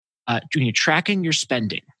when you're tracking your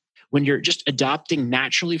spending, when you're just adopting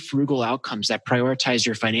naturally frugal outcomes that prioritize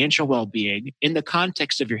your financial well-being in the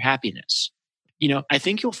context of your happiness, I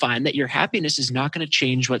think you'll find that your happiness is not going to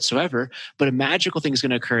change whatsoever, but a magical thing is going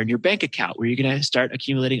to occur in your bank account where you're going to start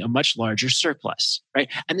accumulating a much larger surplus, right?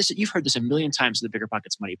 And this, you've heard this a million times in the Bigger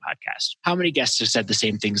Pockets Money podcast. How many guests have said the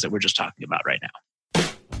same things that we're just talking about right now?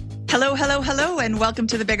 Hello, hello, hello, and welcome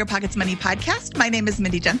to the Bigger Pockets Money podcast. My name is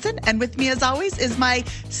Mindy Jensen, and with me, as always, is my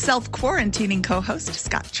self-quarantining co-host,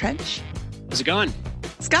 Scott Trench. How's it going?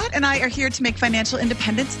 Scott and I are here to make financial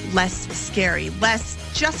independence less scary, less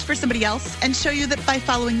just for somebody else, and show you that by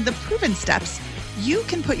following the proven steps, you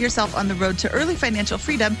can put yourself on the road to early financial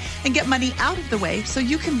freedom and get money out of the way so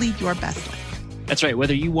you can lead your best life. That's right.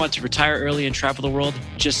 Whether you want to retire early and travel the world,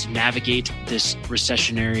 just navigate this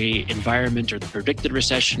recessionary environment or the predicted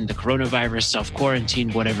recession, the coronavirus,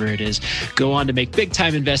 self-quarantine, whatever it is, go on to make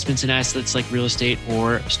big-time investments in assets like real estate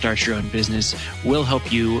or start your own business. We'll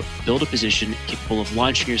help you build a position capable of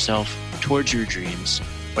launching yourself towards your dreams,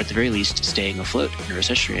 or at the very least, staying afloat in a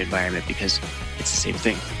recessionary environment, because it's the same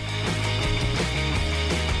thing.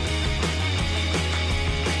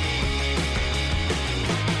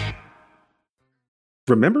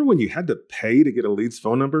 Remember when you had to pay to get a lead's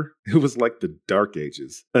phone number? It was like the dark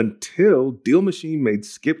ages, until Deal Machine made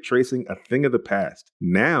skip tracing a thing of the past.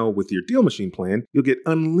 Now, with your Deal Machine plan, you'll get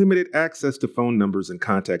unlimited access to phone numbers and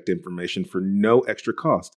contact information for no extra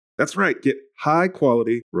cost. That's right, get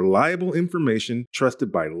high-quality, reliable information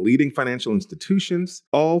trusted by leading financial institutions,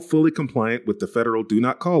 all fully compliant with the federal Do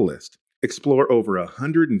Not Call list. Explore over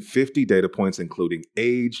 150 data points, including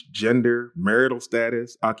age, gender, marital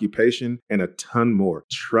status, occupation, and a ton more.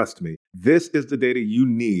 Trust me, this is the data you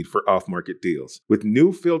need for off-market deals. With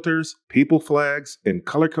new filters, people flags, and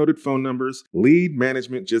color-coded phone numbers, lead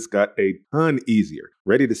management just got a ton easier.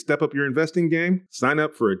 Ready to step up your investing game? Sign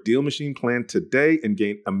up for a Deal Machine plan today and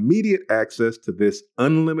gain immediate access to this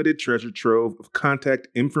unlimited treasure trove of contact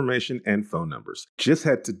information and phone numbers. Just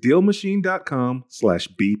head to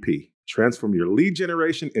DealMachine.com/BP. Transform your lead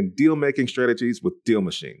generation and deal-making strategies with Deal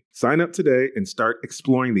Machine. Sign up today and start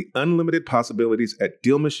exploring the unlimited possibilities at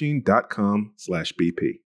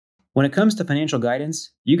DealMachine.com/BP. When it comes to financial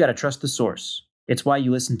guidance, you got to trust the source. It's why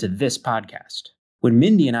you listen to this podcast. When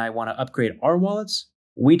Mindy and I want to upgrade our wallets,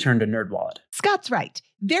 we turn to NerdWallet. Scott's right.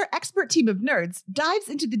 Their expert team of nerds dives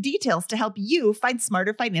into the details to help you find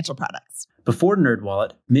smarter financial products. Before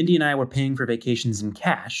NerdWallet, Mindy and I were paying for vacations in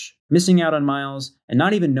cash, missing out on miles, and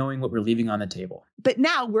not even knowing what we're leaving on the table. But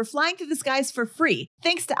now we're flying to the skies for free,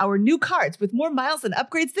 thanks to our new cards with more miles and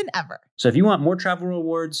upgrades than ever. So if you want more travel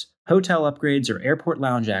rewards, hotel upgrades, or airport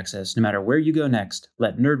lounge access, no matter where you go next,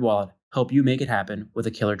 let NerdWallet help you make it happen with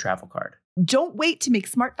a killer travel card. Don't wait to make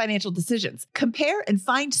smart financial decisions. Compare and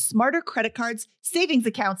find smarter credit cards, savings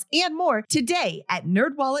accounts, and more today at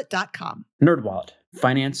nerdwallet.com. NerdWallet.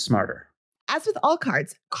 Finance smarter. As with all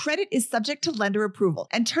cards, credit is subject to lender approval,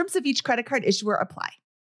 and terms of each credit card issuer apply.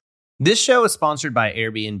 This show is sponsored by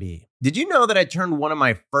Airbnb. Did you know that I turned one of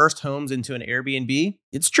my first homes into an Airbnb?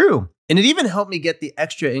 It's true. And it even helped me get the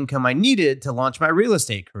extra income I needed to launch my real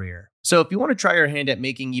estate career. So if you want to try your hand at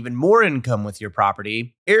making even more income with your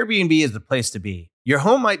property, Airbnb is the place to be. Your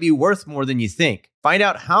home might be worth more than you think. Find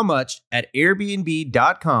out how much at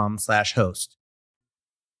airbnb.com/host.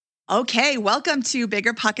 Okay, welcome to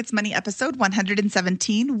Bigger Pockets Money episode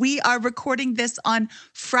 117. We are recording this on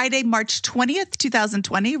Friday, March 20th,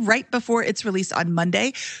 2020, right before its release on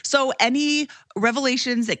Monday. So any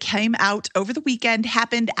revelations that came out over the weekend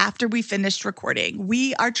happened after we finished recording.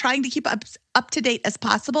 We are trying to keep up to date as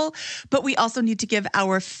possible, but we also need to give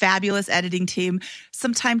our fabulous editing team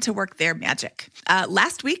some time to work their magic.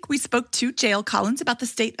 Last week, we spoke to J.L. Collins about the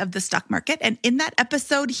state of the stock market, and in that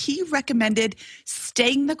episode, he recommended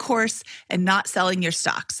staying the course and not selling your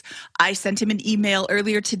stocks. I sent him an email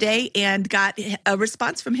earlier today and got a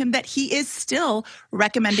response from him that he is still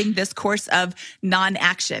recommending this course of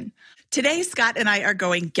non-action. Today, Scott and I are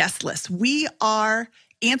going guestless. We are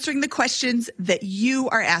answering the questions that you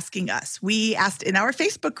are asking us. We asked in our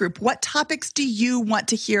Facebook group, what topics do you want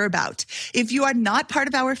to hear about? If you are not part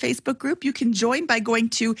of our Facebook group, you can join by going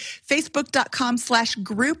to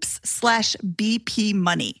facebook.com/groups/BP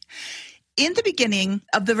Money. In the beginning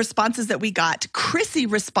of the responses that we got, Chrissy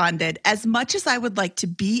responded, as much as I would like to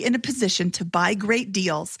be in a position to buy great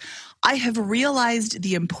deals, I have realized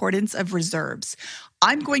the importance of reserves.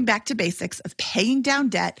 I'm going back to basics of paying down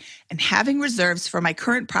debt and having reserves for my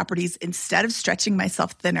current properties instead of stretching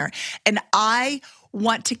myself thinner. And I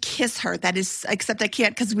want to kiss her. That is, except I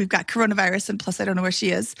can't because we've got coronavirus and plus I don't know where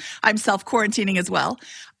she is. I'm self-quarantining as well.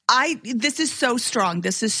 This is so strong.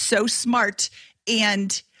 This is so smart.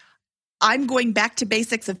 And I'm going back to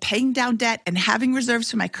basics of paying down debt and having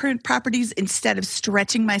reserves for my current properties instead of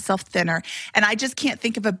stretching myself thinner. And I just can't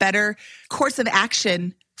think of a better course of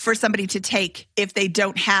action for somebody to take if they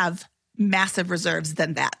don't have massive reserves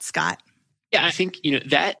than that, Scott. Yeah, I think,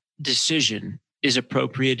 that decision is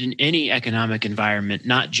appropriate in any economic environment,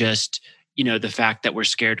 not just, the fact that we're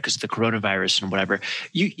scared because of the coronavirus and whatever.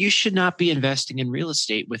 You should not be investing in real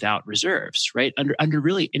estate without reserves, right? Under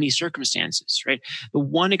really any circumstances, right? The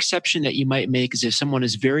one exception that you might make is if someone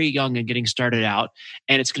is very young and getting started out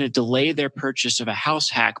and it's going to delay their purchase of a house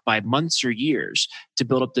hack by months or years to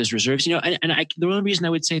build up those reserves. The only reason I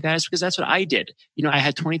would say that is because that's what I did. I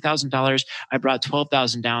had $20,000. I brought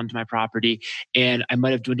 $12,000 down to my property, and I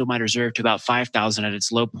might have dwindled my reserve to about $5,000 at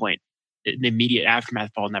its low point, in the immediate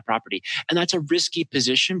aftermath fall on that property. And that's a risky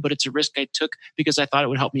position, but it's a risk I took because I thought it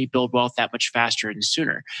would help me build wealth that much faster and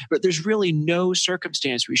sooner. But there's really no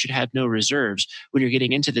circumstance where you should have no reserves when you're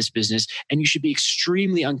getting into this business. And you should be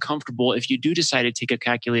extremely uncomfortable if you do decide to take a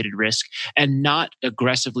calculated risk and not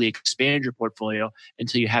aggressively expand your portfolio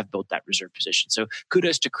until you have built that reserve position. So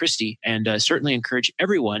kudos to Christy, and certainly encourage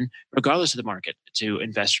everyone, regardless of the market, to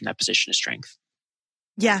invest from that position of strength.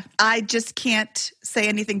 Yeah, I just can't say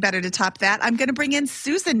anything better to top that. I'm going to bring in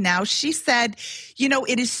Susan now. She said,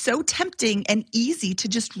 it is so tempting and easy to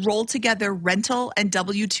just roll together rental and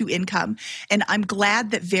W-2 income. And I'm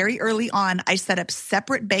glad that very early on, I set up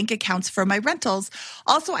separate bank accounts for my rentals.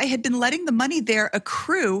 Also, I had been letting the money there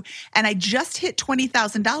accrue, and I just hit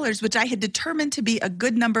 $20,000, which I had determined to be a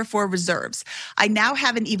good number for reserves. I now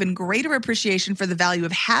have an even greater appreciation for the value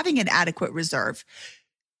of having an adequate reserve.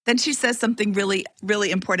 Then she says something really, really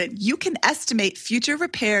important. You can estimate future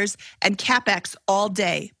repairs and CapEx all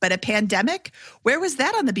day, but a pandemic, where was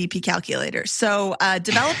that on the BP calculator? So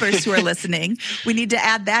developers who are listening, we need to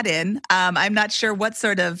add that in. I'm not sure what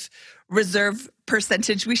sort of reserve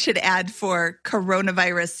percentage we should add for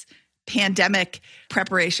coronavirus pandemic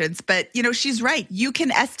preparations. But, she's right. You can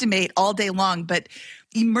estimate all day long, but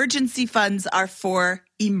emergency funds are for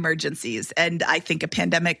emergencies. And I think a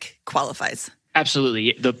pandemic qualifies.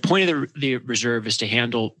 Absolutely. The point of the reserve is to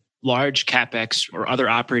handle large CapEx or other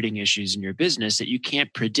operating issues in your business that you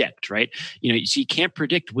can't predict, right? So you can't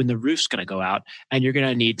predict when the roof's going to go out, and you're going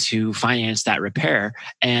to need to finance that repair.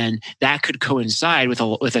 And that could coincide with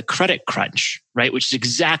a credit crunch, right? Which is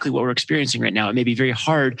exactly what we're experiencing right now. It may be very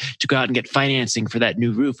hard to go out and get financing for that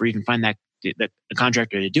new roof, or even find the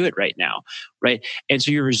contractor to do it right now, right? And so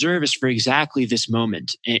your reserve is for exactly this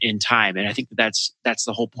moment in time. And I think that's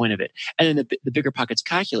the whole point of it. And then the Bigger Pockets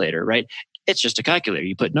calculator, right? It's just a calculator.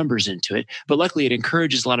 You put numbers into it. But luckily, it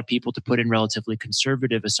encourages a lot of people to put in relatively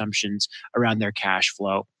conservative assumptions around their cash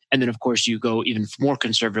flow. And then, of course, you go even more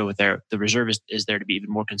conservative with the reserve is there to be even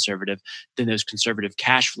more conservative than those conservative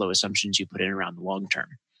cash flow assumptions you put in around the long term.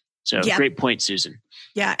 So Great point, Susan.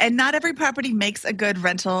 Yeah. And not every property makes a good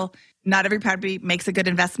rental. Not every property makes a good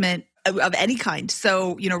investment of any kind.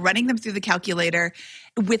 So, running them through the calculator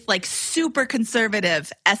with super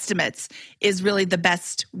conservative estimates is really the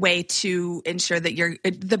best way to ensure that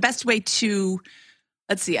the best way to,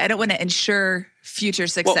 let's see, I don't want to ensure future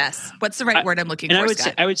success. Well, what's the right word I'm looking for,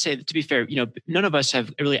 Scott? I would say, to be fair, none of us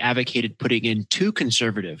have really advocated putting in too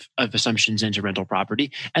conservative of assumptions into rental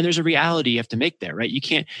property. And there's a reality you have to make there, right? You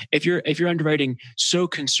can't, if you're underwriting so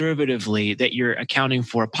conservatively that you're accounting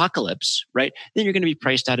for apocalypse, right? Then you're going to be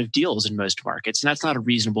priced out of deals in most markets. And that's not a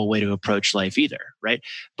reasonable way to approach life either, right?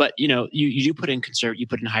 But, you do put in you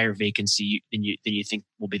put in higher vacancy than you think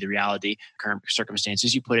will be the reality, current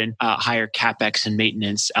circumstances. You put in higher CapEx and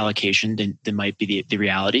maintenance allocation than might be the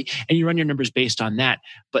reality, and you run your numbers based on that,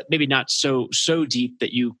 but maybe not so deep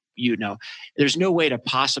that there's no way to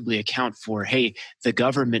possibly account for, hey, the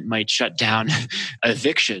government might shut down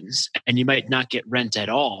evictions and you might not get rent at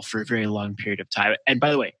all for a very long period of time. And by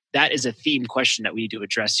the way, that is a theme question that we need to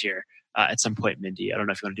address here at some point, Mindy. I don't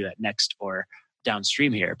know if you want to do that next or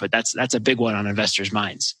downstream here, but that's a big one on investors'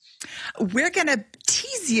 minds. We're going to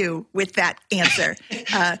tease you with that answer.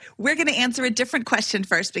 We're going to answer a different question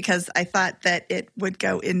first because I thought that it would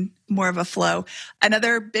go in more of a flow.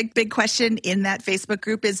 Another big question in that Facebook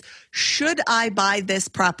group is, should I buy this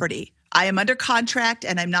property? I am under contract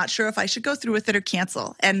and I'm not sure if I should go through with it or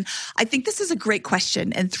cancel. And I think this is a great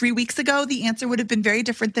question. And 3 weeks ago, the answer would have been very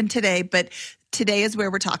different than today, but today is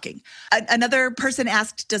where we're talking. Another person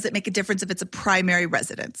asked, does it make a difference if it's a primary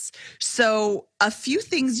residence? So a few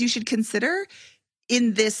things you should consider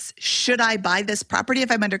in this, should I buy this property if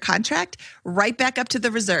I'm under contract, right back up to the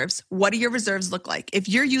reserves. What do your reserves look like? If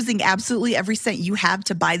you're using absolutely every cent you have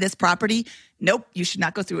to buy this property, nope, you should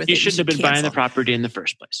not go through with it. You shouldn't have been buying the property in the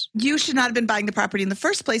first place. You should not have been buying the property in the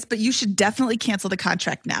first place, but you should definitely cancel the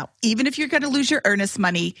contract now. Even if you're going to lose your earnest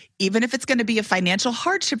money, even if it's going to be a financial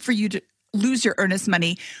hardship for you to lose your earnest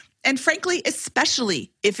money, and frankly,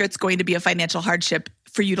 especially if it's going to be a financial hardship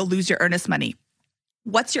for you to lose your earnest money.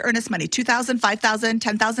 What's your earnest money? $2,000, $5,000,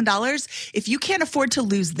 $10,000? If you can't afford to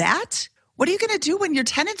lose that, what are you going to do when your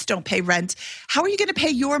tenants don't pay rent? How are you going to pay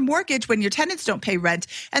your mortgage when your tenants don't pay rent?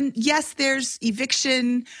 And yes, there's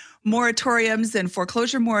eviction moratoriums and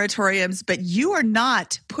foreclosure moratoriums, but you are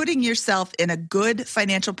not putting yourself in a good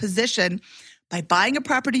financial position by buying a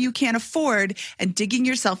property you can't afford and digging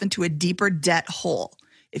yourself into a deeper debt hole.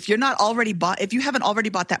 If you haven't already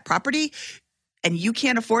bought that property and you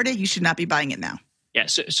can't afford it, you should not be buying it now. Yeah.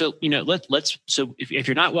 So if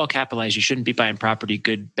you're not well capitalized, you shouldn't be buying property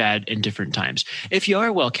good, bad, and different times. If you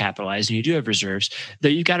are well capitalized and you do have reserves, though,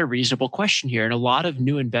 you've got a reasonable question here. And a lot of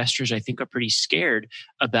new investors, I think, are pretty scared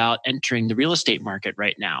about entering the real estate market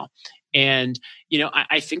right now. And,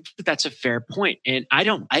 I think that that's a fair point. And I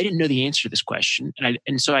didn't know the answer to this question.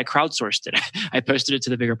 And so I crowdsourced it. I posted it to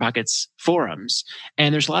the BiggerPockets forums,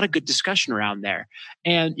 and there's a lot of good discussion around there.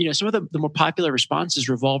 And, some of the more popular responses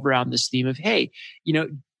revolve around this theme of, hey,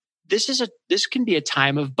 this can be a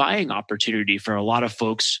time of buying opportunity for a lot of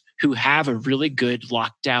folks who have a really good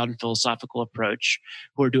lockdown philosophical approach,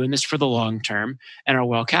 who are doing this for the long term and are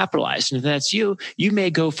well capitalized. And if that's you may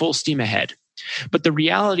go full steam ahead. But the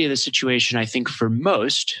reality of the situation, I think, for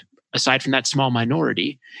most, aside from that small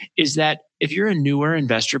minority, is that if you're a newer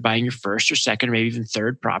investor buying your first or second or maybe even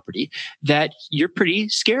third property, that you're pretty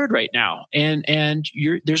scared right now. And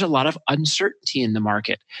there's a lot of uncertainty in the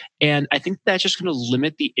market. And I think that's just going to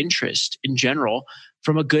limit the interest in general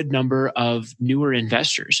from a good number of newer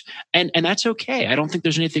investors. And that's okay. I don't think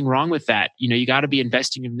there's anything wrong with that. You got to be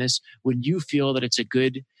investing in this when you feel that it's a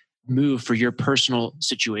good move for your personal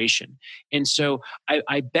situation. And so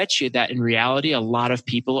I bet you that in reality, a lot of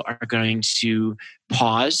people are going to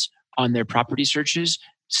pause on their property searches,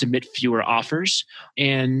 submit fewer offers,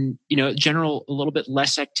 and, a little bit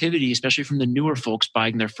less activity, especially from the newer folks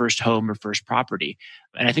buying their first home or first property.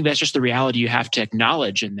 And I think that's just the reality you have to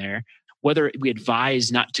acknowledge in there. Whether we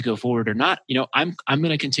advise not to go forward or not, I'm going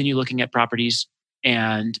to continue looking at properties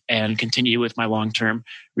and continue with my long-term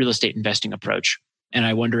real estate investing approach. And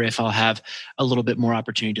I wonder if I'll have a little bit more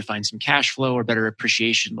opportunity to find some cash flow or better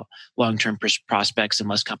appreciation, long-term prospects, and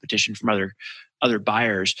less competition from other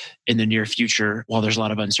buyers in the near future while there's a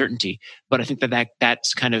lot of uncertainty. But I think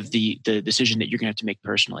that's kind of the decision that you're going to have to make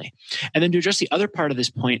personally. And then to address the other part of this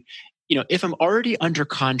point, if I'm already under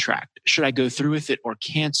contract, should I go through with it or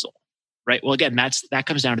cancel? Right. Well, again, that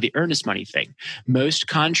comes down to the earnest money thing. Most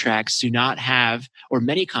contracts do not have, or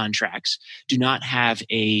many contracts do not have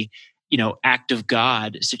a act of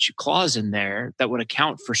God clause in there that would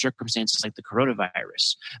account for circumstances like the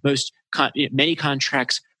coronavirus. Many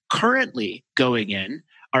contracts currently going in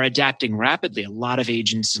are adapting rapidly. A lot of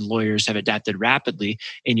agents and lawyers have adapted rapidly.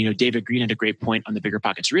 And, David Green had a great point on the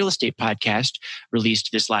BiggerPockets Real Estate podcast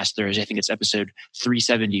released this last Thursday. I think it's episode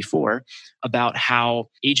 374, about how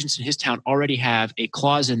agents in his town already have a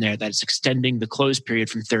clause in there that's extending the close period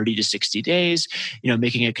from 30 to 60 days,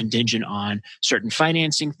 making it contingent on certain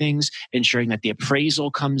financing things, ensuring that the appraisal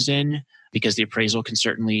comes in, because the appraisal can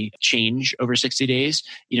certainly change over 60 days,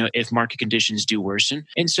 if market conditions do worsen.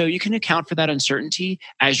 And so you can account for that uncertainty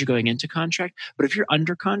as you're going into contract. But if you're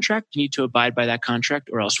under contract, you need to abide by that contract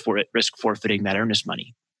or else risk forfeiting that earnest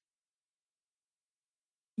money.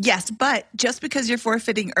 Yes, but just because you're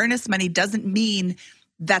forfeiting earnest money doesn't mean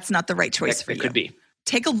that's not the right choice for you. It could be.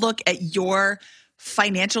 Take a look at your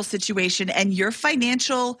financial situation and your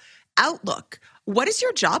financial outlook. What does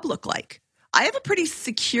your job look like? I have a pretty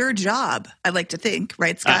secure job, I like to think,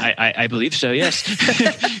 right, Scott? I believe so, yes.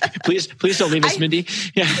 Please don't leave us, Mindy.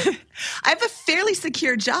 Yeah. I have a fairly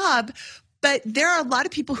secure job, but there are a lot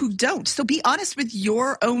of people who don't. So be honest with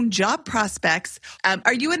your own job prospects.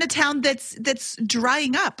 Are you in a town that's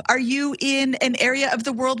drying up? Are you in an area of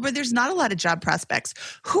the world where there's not a lot of job prospects?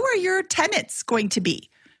 Who are your tenants going to be?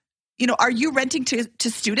 Are you renting to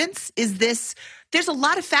students? Is this there's a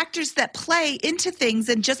lot of factors that play into things.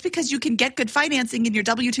 And just because you can get good financing and your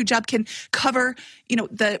W-2 job can cover,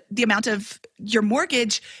 the amount of your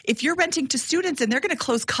mortgage, if you're renting to students and they're going to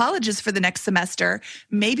close colleges for the next semester,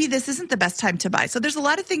 maybe this isn't the best time to buy. So there's a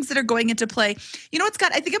lot of things that are going into play. You know what,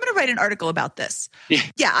 Scott? I think I'm going to write an article about this.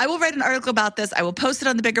 Yeah, I will write an article about this. I will post it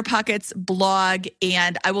on the Bigger Pockets blog,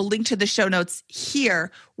 and I will link to the show notes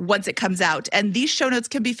here once it comes out. And these show notes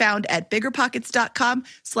can be found at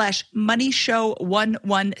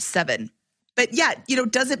biggerpockets.com/moneyshow117. But yeah,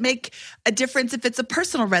 does it make a difference if it's a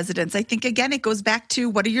personal residence? I think, again, it goes back to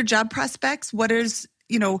what are your job prospects? What does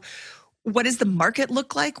the market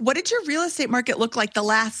look like? What did your real estate market look like the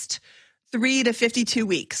last 3 to 52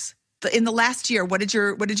 weeks? In the last year, what did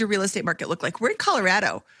your real estate market look like? We're in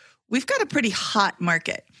Colorado. We've got a pretty hot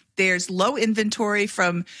market. There's low inventory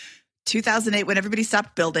from 2008 when everybody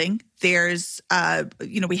stopped building. There's,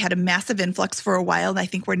 we had a massive influx for a while, and I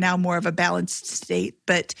think we're now more of a balanced state.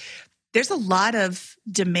 But there's a lot of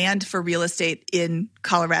demand for real estate in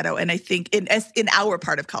Colorado, and I think in our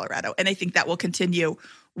part of Colorado, and I think that will continue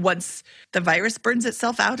once the virus burns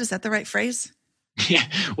itself out. Is that the right phrase? Yeah,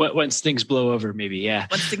 once things blow over, maybe, yeah.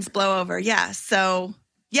 Once things blow over, yeah. So,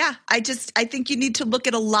 yeah, I think you need to look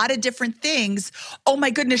at a lot of different things. Oh my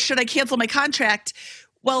goodness, should I cancel my contract?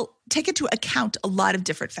 Well, take into account a lot of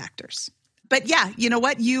different factors. But yeah, you know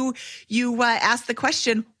what? You asked the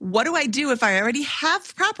question, what do I do if I already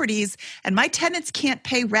have properties and my tenants can't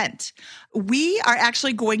pay rent? We are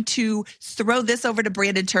actually going to throw this over to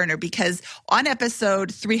Brandon Turner, because on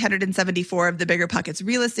episode 374 of the Bigger Pockets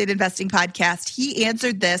Real Estate Investing Podcast, he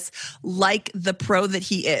answered this like the pro that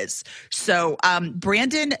he is. So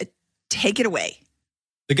Brandon, take it away.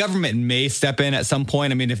 The government may step in at some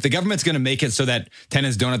point. I mean, if the government's going to make it so that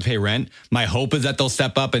tenants don't have to pay rent, my hope is that they'll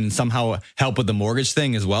step up and somehow help with the mortgage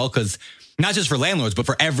thing as well. Because not just for landlords, but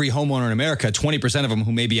for every homeowner in America, 20% of them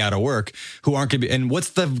who may be out of work, who aren't going to be. And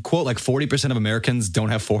what's the quote? Like 40% of Americans don't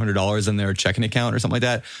have $400 in their checking account or something like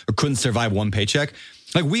that, or couldn't survive one paycheck.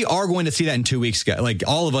 Like, we are going to see that in 2 weeks. Like,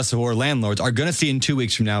 all of us who are landlords are going to see in 2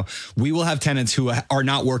 weeks from now, we will have tenants who are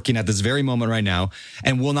not working at this very moment right now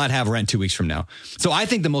and will not have rent 2 weeks from now. So I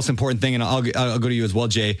think the most important thing, and I'll go to you as well,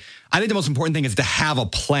 Jay, I think the most important thing is to have a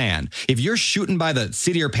plan. If you're shooting by the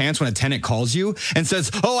seat of your pants when a tenant calls you and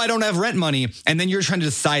says, oh, I don't have rent money, and then you're trying to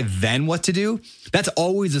decide then what to do, that's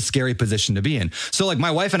always a scary position to be in. So like,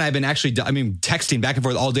 my wife and I have been actually, texting back and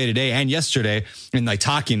forth all day today and yesterday, and like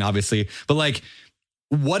talking, obviously, but like,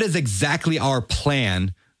 what is exactly our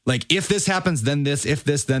plan? Like, if this happens, then this, if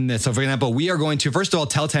this, then this. So for example, we are going to, first of all,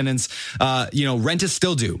 tell tenants, rent is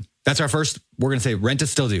still due. That's our first, we're going to say rent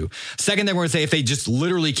is still due. Second, then we're going to say if they just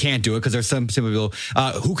literally can't do it, because there's some people,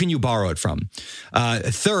 who can you borrow it from?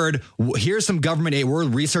 Third, here's some government aid. We're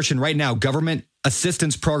researching right now government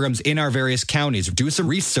assistance programs in our various counties. Do some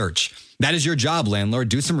research. That is your job, landlord.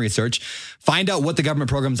 Do some research. Find out what the government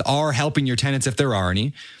programs are helping your tenants, if there are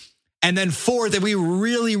any. And then fourth, that we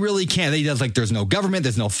really, really can't. He does, like, there's no government,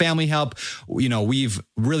 there's no family help, we've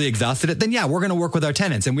really exhausted it. Then yeah, we're going to work with our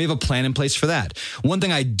tenants, and we have a plan in place for that. One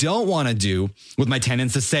thing I don't want to do with my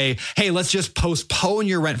tenants is say, hey, let's just postpone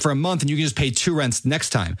your rent for a month and you can just pay 2 rents next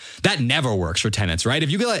time. That never works for tenants, right? If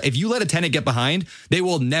you let a tenant get behind, they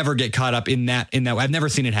will never get caught up in that. I've never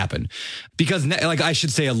seen it happen, because I should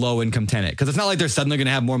say a low income tenant, because it's not like they're suddenly going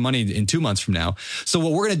to have more money in 2 months from now. So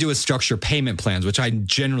what we're going to do is structure payment plans, which I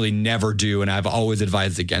generally never do, and I've always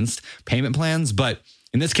advised against payment plans. But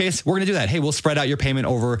in this case, we're going to do that. Hey, we'll spread out your payment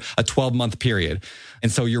over a 12-month period. And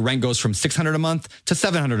so your rent goes from $600 a month to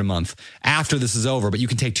 $700 a month after this is over, but you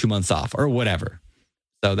can take 2 months off or whatever.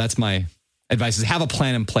 So that's my advice, is have a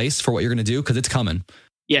plan in place for what you're going to do, because it's coming.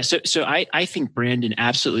 Yeah, so I think Brandon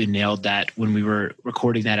absolutely nailed that when we were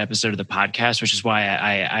recording that episode of the podcast, which is why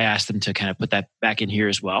I asked them to kind of put that back in here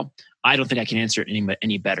as well. I don't think I can answer it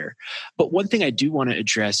any better. But one thing I do want to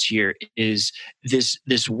address here is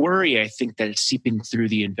this worry, I think, that it's seeping through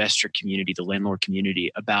the investor community, the landlord community,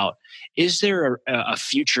 about, is there a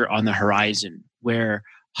future on the horizon where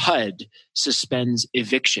HUD suspends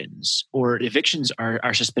evictions, or evictions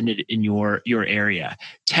are suspended in your area?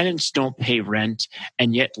 Tenants don't pay rent,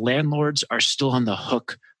 and yet landlords are still on the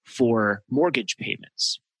hook for mortgage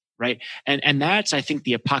payments. Right. And that's, I think,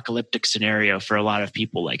 the apocalyptic scenario for a lot of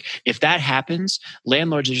people. Like, if that happens,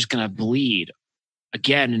 landlords are just going to bleed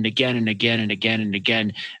again and again and again and again and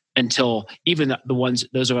again, until even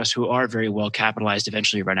those of us who are very well capitalized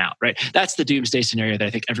eventually run out. Right. That's the doomsday scenario that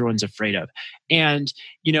I think everyone's afraid of. And,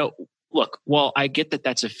 look, while I get that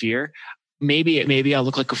that's a fear, maybe I'll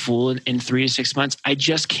look like a fool in 3 to 6 months. I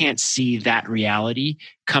just can't see that reality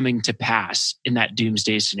coming to pass in that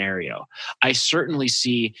doomsday scenario. I certainly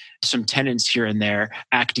see some tenants here and there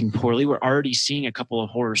acting poorly. We're already seeing a couple of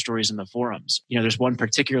horror stories in the forums. There's one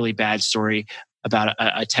particularly bad story about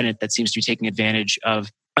a tenant that seems to be taking advantage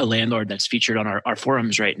of a landlord that's featured on our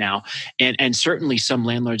forums right now. And certainly some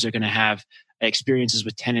landlords are going to have experiences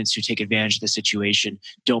with tenants who take advantage of the situation,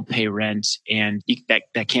 don't pay rent, and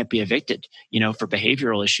that can't be evicted, for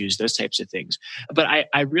behavioral issues, those types of things. But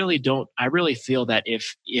I really feel that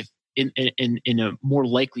if in a more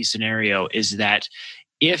likely scenario is that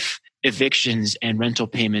if evictions and rental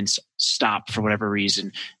payments stop for whatever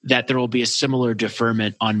reason, that there will be a similar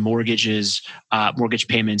deferment on mortgages, mortgage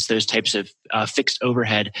payments, those types of fixed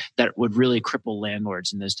overhead that would really cripple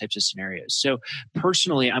landlords in those types of scenarios. So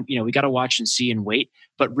personally, we got to watch and see and wait.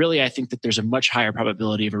 But really, I think that there's a much higher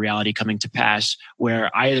probability of a reality coming to pass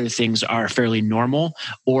where either things are fairly normal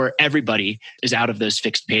or everybody is out of those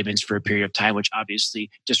fixed payments for a period of time, which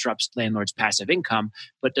obviously disrupts landlords' passive income,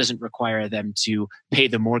 but doesn't require them to pay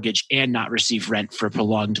the mortgage and not receive rent for a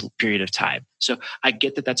prolonged period of time. So I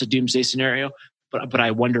get that that's a doomsday scenario, but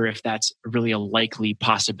I wonder if that's really a likely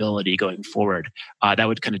possibility going forward. That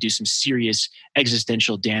would kind of do some serious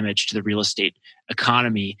existential damage to the real estate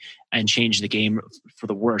economy and change the game for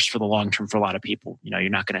the worse for the long term for a lot of people. You're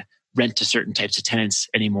not going to rent to certain types of tenants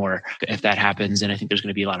anymore if that happens. And I think there's going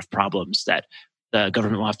to be a lot of problems that the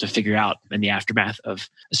government will have to figure out in the aftermath of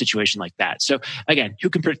a situation like that. So again, who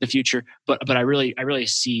can predict the future? But I really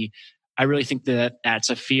think that that's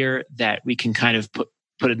a fear that we can kind of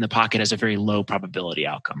put in the pocket as a very low probability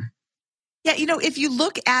outcome. Yeah, if you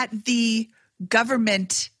look at the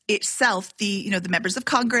government itself, the members of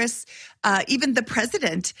Congress, even the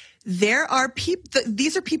president, there are people.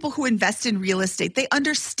 These are people who invest in real estate. They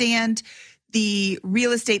understand the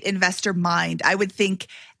real estate investor mind. I would think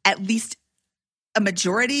at least a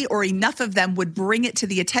majority or enough of them would bring it to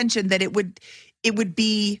the attention that it would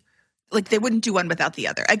be like they wouldn't do one without the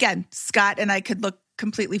other. Again, Scott and I could look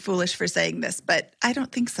completely foolish for saying this, but I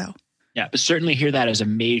don't think so. Yeah, but certainly hear that as a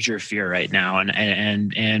major fear right now,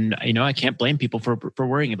 and I can't blame people for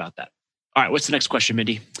worrying about that. All right, what's the next question,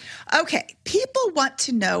 Mindy? Okay, people want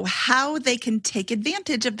to know how they can take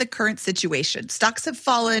advantage of the current situation. Stocks have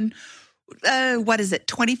fallen,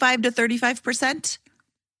 25 to 35%?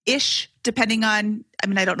 Ish, depending on,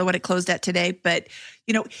 I don't know what it closed at today, but,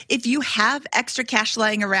 if you have extra cash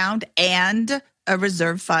lying around and a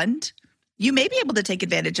reserve fund, you may be able to take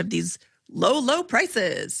advantage of these low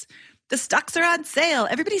prices. The stocks are on sale.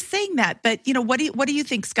 Everybody's saying that, but, what do you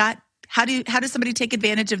think, Scott? How does somebody take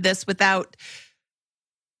advantage of this without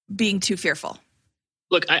being too fearful?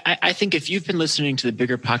 Look, I think if you've been listening to the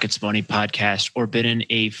Bigger Pockets Money podcast or been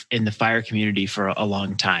in the FIRE community for a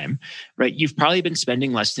long time, right? You've probably been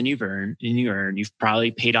spending less than you earn. You've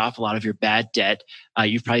probably paid off a lot of your bad debt.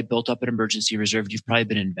 You've probably built up an emergency reserve. You've probably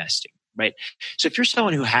been investing, right? So if you're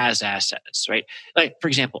someone who has assets, right? Like, for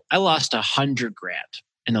example, I lost $100,000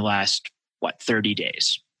 in the last, 30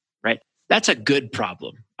 days, right? That's a good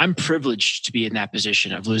problem. I'm privileged to be in that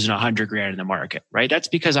position of losing $100,000 in the market, right? That's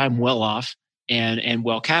because I'm well off and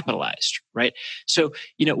well capitalized, right? So,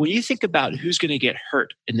 when you think about who's going to get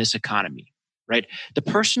hurt in this economy, right? The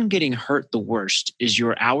person getting hurt the worst is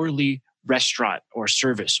your hourly restaurant or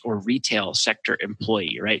service or retail sector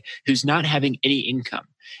employee, right? Who's not having any income.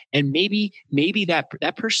 And maybe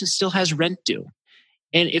that person still has rent due.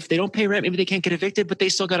 And if they don't pay rent, maybe they can't get evicted, but they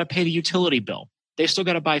still got to pay the utility bill. They still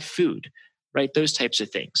got to buy food, right? Those types of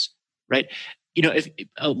things, right? If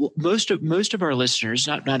most of our listeners,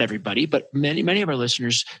 not everybody, but many of our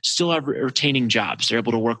listeners still are retaining jobs. They're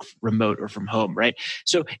able to work remote or from home, right?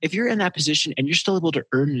 So if you're in that position and you're still able to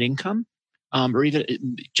earn an income, or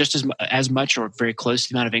even just as much or very close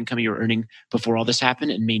to the amount of income you were earning before all this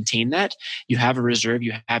happened and maintain that, you have a reserve,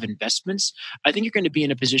 you have investments, I think you're going to be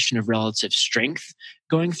in a position of relative strength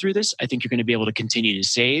going through this. I think you're going to be able to continue to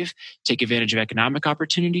save, take advantage of economic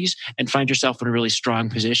opportunities, and find yourself in a really strong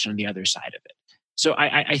position on the other side of it. So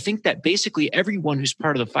I think that basically everyone who's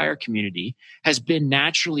part of the FIRE community has been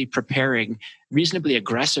naturally preparing reasonably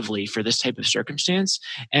aggressively for this type of circumstance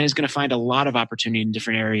and is going to find a lot of opportunity in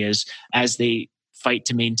different areas as they fight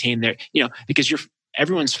to maintain their, because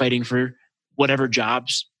everyone's fighting for whatever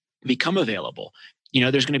jobs become available.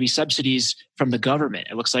 There's going to be subsidies from the government.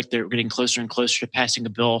 It looks like they're getting closer and closer to passing a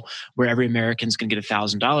bill where every American's going to get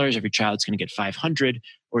 $1,000, every child's going to get $500,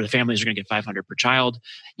 or the families are going to get $500 per child.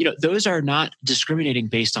 Those are not discriminating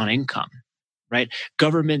based on income, right?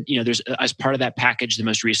 Government, there's as part of that package, the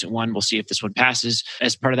most recent one, we'll see if this one passes.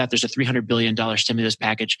 As part of that, there's a $300 billion stimulus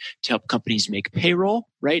package to help companies make payroll,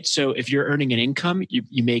 right? So if you're earning an income,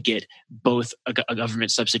 you may get both a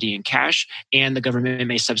government subsidy in cash, and the government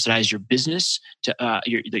may subsidize your business to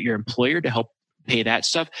your employer to help pay that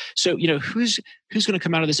stuff. So, who's going to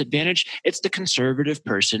come out of this advantage? It's the conservative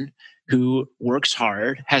person who works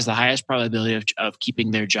hard, has the highest probability of keeping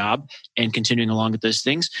their job and continuing along with those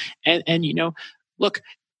things. And look,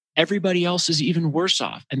 everybody else is even worse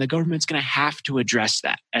off, and the government's going to have to address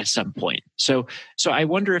that at some point. So I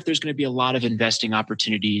wonder if there's going to be a lot of investing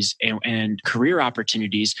opportunities and career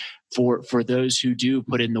opportunities for those who do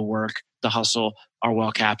put in the work, the hustle, are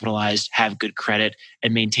well capitalized, have good credit,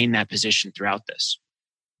 and maintain that position throughout this.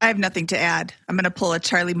 I have nothing to add. I'm going to pull a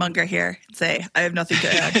Charlie Munger here and say I have nothing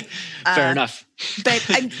to add. Fair enough. But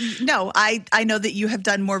I know that you have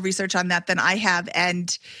done more research on that than I have,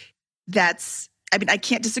 and I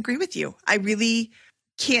can't disagree with you. I really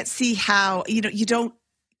can't see how you don't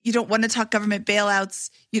want to talk government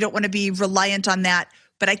bailouts. You don't want to be reliant on that,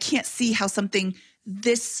 but I can't see how something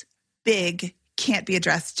this big can't be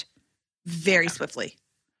addressed very swiftly.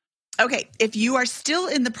 Okay, if you are still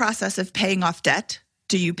in the process of paying off debt,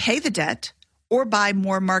 do you pay the debt or buy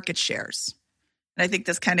more market shares? And I think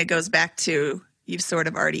this kind of goes back to, you've sort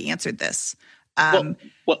of already answered this.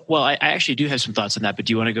 Well, I actually do have some thoughts on that, but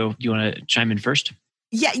do you want to chime in first?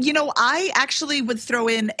 Yeah, I actually would throw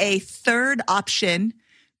in a third option.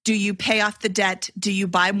 Do you pay off the debt? Do you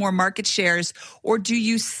buy more market shares? Or do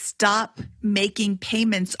you stop making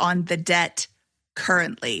payments on the debt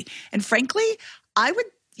currently? And frankly, I would,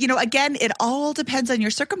 again, it all depends on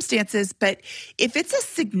your circumstances. But if it's a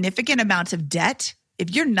significant amount of debt,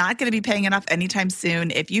 if you're not going to be paying it off anytime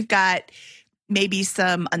soon, if you've got maybe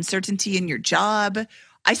some uncertainty in your job,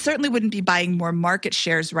 I certainly wouldn't be buying more market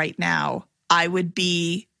shares right now. I would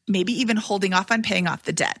be maybe even holding off on paying off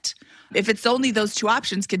the debt. If it's only those two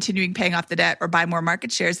options, continuing paying off the debt or buy more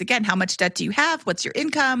market shares, again, how much debt do you have? What's your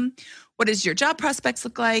income? What does your job prospects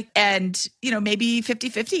look like? And, maybe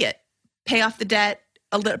 50-50 it. Pay off the debt,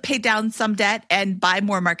 pay down some debt and buy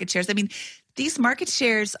more market shares. I mean, these market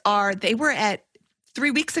shares they were at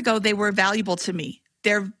 3 weeks ago, they were valuable to me.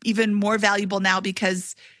 They're even more valuable now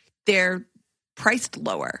because they're priced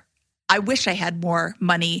lower. I wish I had more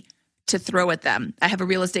money to throw at them. I have a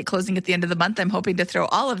real estate closing at the end of the month. I'm hoping to throw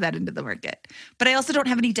all of that into the market, but I also don't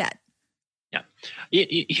have any debt. Yeah.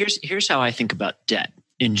 Here's how I think about debt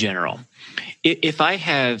in general. If I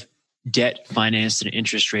have debt financed at an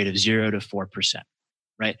interest rate of 0 to 4%,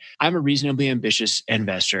 right? I'm a reasonably ambitious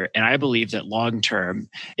investor, and I believe that long-term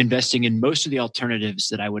investing in most of the alternatives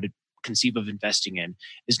that I would conceive of investing in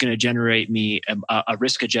is going to generate me a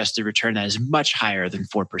risk-adjusted return that is much higher than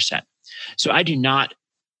 4%. So I do not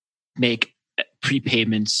make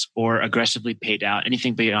prepayments or aggressively pay down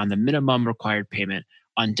anything beyond the minimum required payment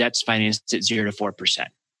on debts financed at 0 to 4%.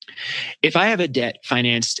 If I have a debt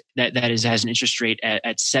financed that has an interest rate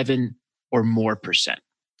at 7 or more percent,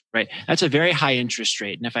 right? That's a very high interest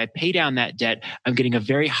rate. And if I pay down that debt, I'm getting a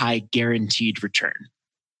very high guaranteed return,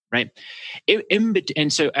 right?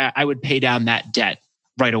 And so I would pay down that debt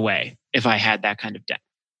right away if I had that kind of debt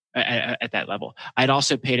at that level. I'd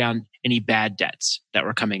also pay down any bad debts that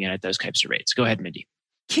were coming in at those types of rates. Go ahead, Mindy.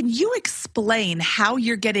 Can you explain how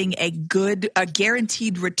you're getting a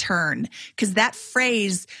guaranteed return? Because that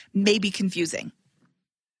phrase may be confusing.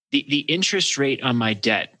 The interest rate on my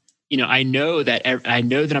debt, I know that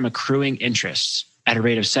I'm accruing interest at a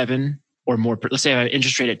rate of 7 or more. Let's say I have an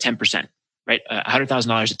interest rate at 10%, right?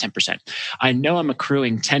 $100,000 at 10%. I know I'm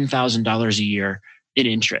accruing $10,000 a year in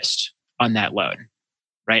interest on that loan,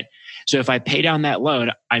 right? So if I pay down that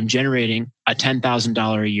loan, I'm generating a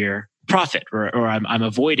 $10,000 a year profit, or I'm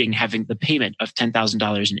avoiding having the payment of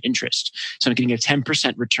 $10,000 in interest. So I'm getting a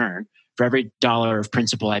 10% return for every dollar of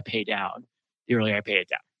principal I pay down the earlier I pay it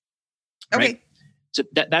down. Okay. Right? So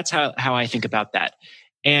that's how I think about that.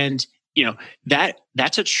 And,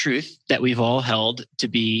 that's a truth that we've all held to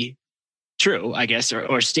be true, I guess,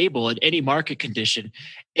 or stable in any market condition,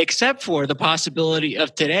 except for the possibility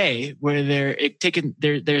of today where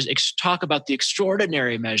there's talk about the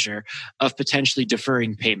extraordinary measure of potentially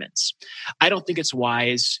deferring payments. I don't think it's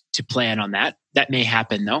wise to plan on that. That may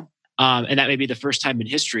happen though. And that may be the first time in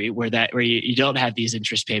history where you don't have these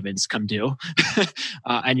interest payments come due,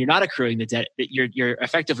 and you're not accruing the debt. You're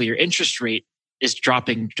effectively, your interest rate is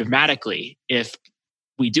dropping dramatically if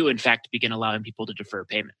we do in fact begin allowing people to defer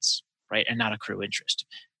payments, right, and not accrue interest.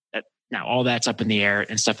 Now all that's up in the air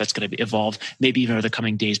and stuff that's going to be evolved maybe even over the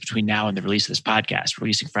coming days between now and the release of this podcast.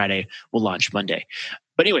 Releasing Friday, will launch Monday.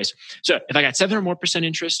 But anyways, so if I got 7 or more percent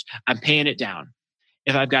interest, I'm paying it down.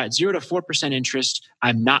 If I've got 0 to 4% interest,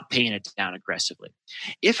 I'm not paying it down aggressively.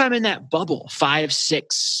 If I'm in that bubble, 5,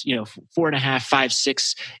 6, 4.5, 5,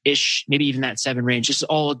 6-ish, maybe even that 7 range, just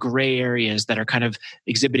all gray areas that are kind of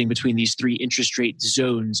exhibiting between these 3 interest rate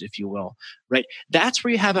zones, if you will, right? That's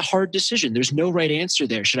where you have a hard decision. There's no right answer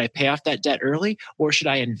there. Should I pay off that debt early or should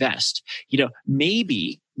I invest?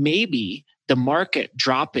 Maybe the market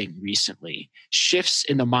dropping recently shifts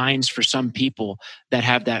in the minds for some people that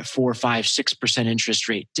have that 4, 5, 6% interest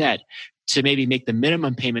rate debt to maybe make the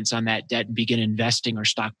minimum payments on that debt and begin investing or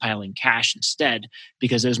stockpiling cash instead,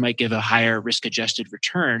 because those might give a higher risk-adjusted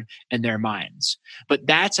return in their minds. But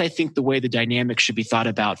that's, I think, the way the dynamic should be thought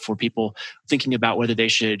about for people thinking about whether they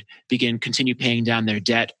should continue paying down their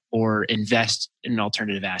debt or invest in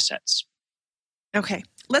alternative assets. Okay.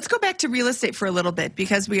 Let's go back to real estate for a little bit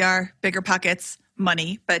because we are Bigger Pockets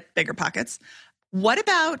money, but bigger pockets. What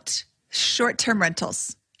about short-term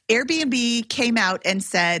rentals? Airbnb came out and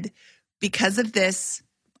said, because of this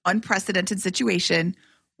unprecedented situation,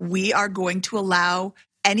 we are going to allow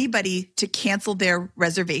anybody to cancel their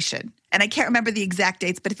reservation. And I can't remember the exact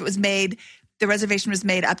dates, but if it was made, the reservation was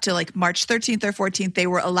made up to like March 13th or 14th, they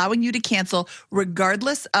were allowing you to cancel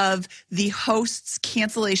regardless of the host's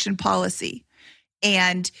cancellation policy.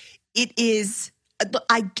 And it is,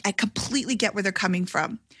 I completely get where they're coming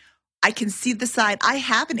from. I can see the side. I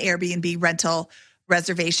have an Airbnb rental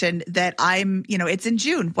reservation that it's in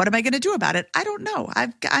June. What am I going to do about it? I don't know.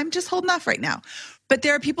 I'm just holding off right now. But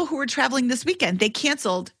there are people who were traveling this weekend. They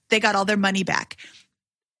canceled. They got all their money back.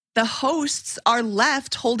 The hosts are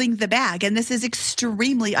left holding the bag. And this is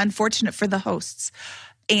extremely unfortunate for the hosts.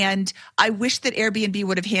 And I wish that Airbnb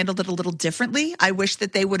would have handled it a little differently. I wish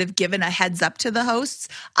that they would have given a heads up to the hosts.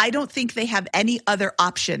 I don't think they have any other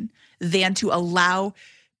option than to allow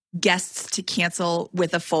guests to cancel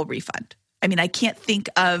with a full refund. I mean, I can't think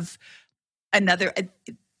of another.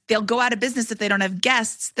 They'll go out of business if they don't have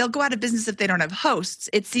guests. They'll go out of business if they don't have hosts.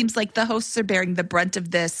 It seems like the hosts are bearing the brunt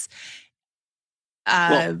of this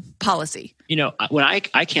policy. When I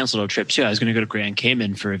canceled a trip too, I was going to go to Grand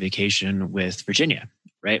Cayman for a vacation with Virginia.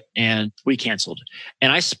 Right. And we canceled.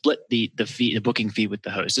 And I split the booking fee with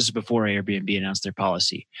the host. This is before Airbnb announced their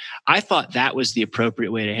policy. I thought that was the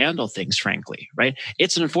appropriate way to handle things, frankly. Right.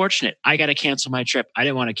 It's unfortunate. I got to cancel my trip. I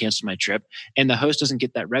didn't want to cancel my trip. And the host doesn't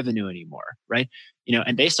get that revenue anymore. Right.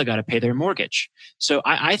 And they still got to pay their mortgage. So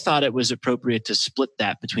I thought it was appropriate to split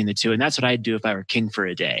that between the two. And that's what I'd do if I were king for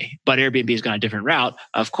a day. But Airbnb has gone a different route,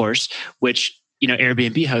 of course, which,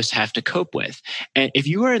 Airbnb hosts have to cope with. And if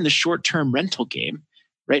you are in the short-term rental game,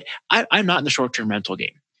 right? I'm not in the short-term rental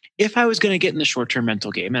game. If I was going to get in the short-term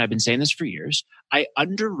rental game, and I've been saying this for years, I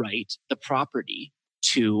underwrite the property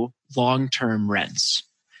to long-term rents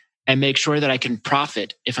and make sure that I can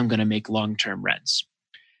profit if I'm going to make long-term rents.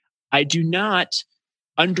 I do not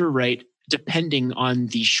underwrite depending on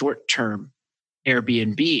the short-term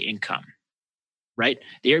Airbnb income, right?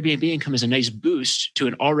 The Airbnb income is a nice boost to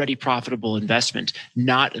an already profitable investment,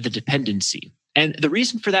 not the dependency. And the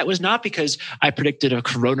reason for that was not because I predicted a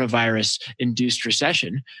coronavirus-induced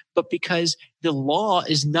recession, but because the law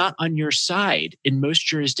is not on your side in most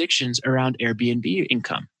jurisdictions around Airbnb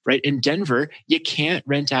income, right? In Denver, you can't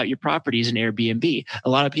rent out your property as an Airbnb. A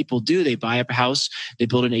lot of people do. They buy a house, they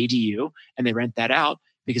build an ADU, and they rent that out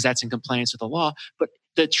because that's in compliance with the law. But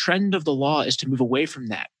the trend of the law is to move away from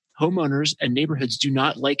that. Homeowners and neighborhoods do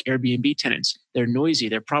not like Airbnb tenants. They're noisy,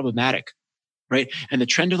 they're problematic. Right. And the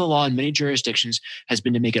trend of the law in many jurisdictions has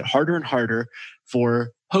been to make it harder and harder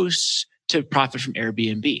for hosts to profit from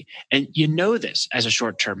Airbnb. And you know this as a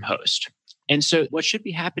short-term host. And so what should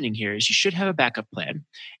be happening here is you should have a backup plan.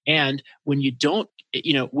 And when you don't,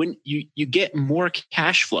 when you get more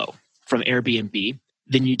cash flow from Airbnb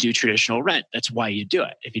than you do traditional rent. That's why you do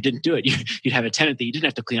it. If you didn't do it, you'd have a tenant that you didn't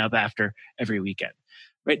have to clean up after every weekend.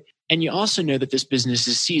 Right. And you also know that this business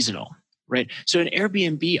is seasonal. Right. So an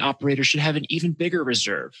Airbnb operator should have an even bigger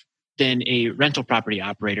reserve than a rental property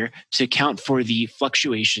operator to account for the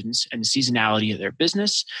fluctuations and the seasonality of their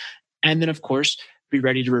business. And then, of course, be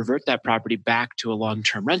ready to revert that property back to a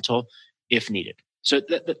long-term rental if needed. So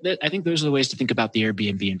I think those are the ways to think about the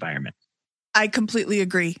Airbnb environment. I completely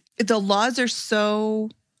agree. The laws are so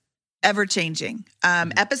ever-changing.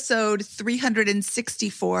 Episode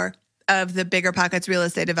 364 of the Bigger Pockets Real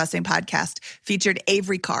Estate Investing podcast featured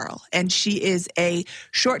Avery Carl, and she is a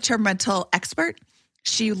short-term rental expert.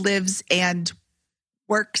 She lives and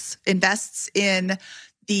works, invests in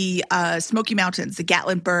the Smoky Mountains, the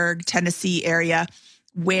Gatlinburg, Tennessee area.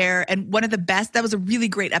 and one of the best, that was a really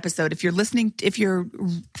great episode. If you're listening, if you're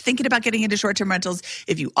thinking about getting into short-term rentals,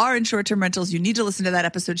 if you are in short-term rentals, you need to listen to that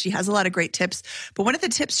episode. She has a lot of great tips. But one of the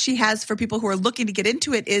tips she has for people who are looking to get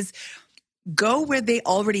into it is go where they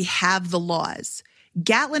already have the laws.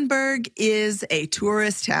 Gatlinburg is a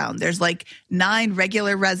tourist town. There's like 9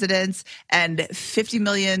 regular residents and 50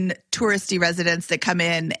 million touristy residents that come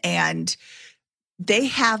in, and they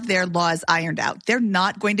have their laws ironed out. They're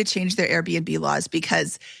not going to change their Airbnb laws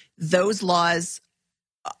because those laws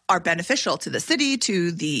are beneficial to the city,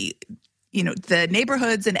 to the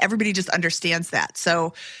neighborhoods, and everybody just understands that.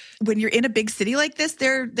 So when you're in a big city like this,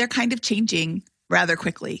 they're kind of changing rather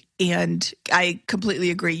quickly. And I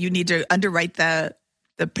completely agree. You need to underwrite the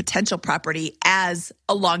potential property as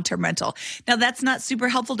a long-term rental. Now, that's not super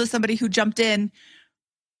helpful to somebody who jumped in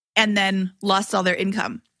and then lost all their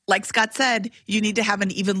income. Like Scott said, you need to have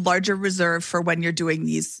an even larger reserve for when you're doing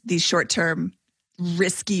these short-term,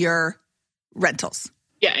 riskier rentals.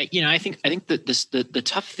 Yeah, I think that the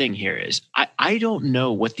tough thing here is I don't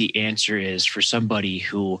know what the answer is for somebody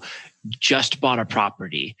who just bought a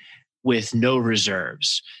property with no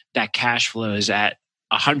reserves that cash flows at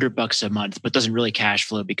 $100 a month, but doesn't really cash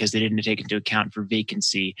flow because they didn't take into account for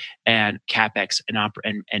vacancy and CapEx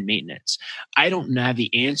and maintenance. I don't have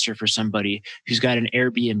the answer for somebody who's got an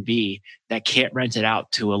Airbnb that can't rent it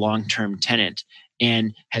out to a long-term tenant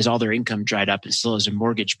and has all their income dried up and still has a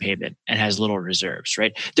mortgage payment and has little reserves,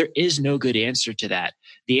 right? There is no good answer to that.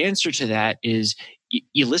 The answer to that is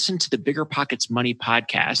you listen to the Bigger Pockets Money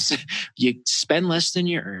podcast, you spend less than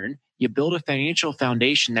you earn, you build a financial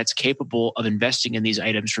foundation that's capable of investing in these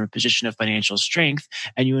items from a position of financial strength,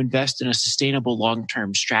 and you invest in a sustainable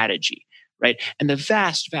long-term strategy, right? And the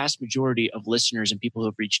vast, vast majority of listeners and people who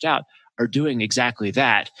have reached out are doing exactly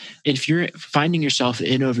that. And if you're finding yourself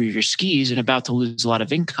in over your skis and about to lose a lot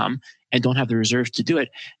of income and don't have the reserves to do it,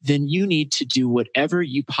 then you need to do whatever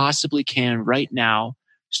you possibly can right now.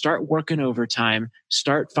 Start working overtime,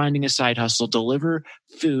 start finding a side hustle, deliver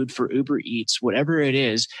food for Uber Eats, whatever it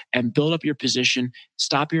is, and build up your position,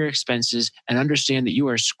 stop your expenses, and understand that you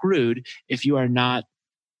are screwed if you are not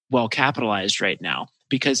well capitalized right now.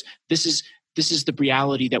 Because this is the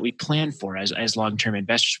reality that we plan for as long-term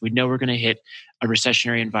investors. We know we're going to hit a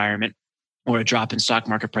recessionary environment or a drop in stock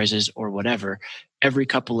market prices or whatever every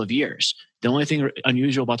couple of years. The only thing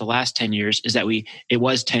unusual about the last 10 years is that it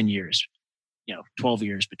was 10 years. 12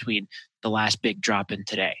 years between the last big drop and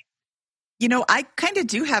today. I kind of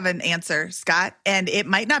do have an answer, Scott, and it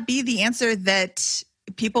might not be the answer that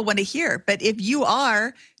people want to hear. But if you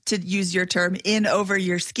are, to use your term, in over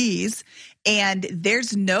your skis, and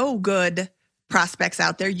there's no good prospects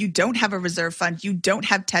out there, you don't have a reserve fund, you don't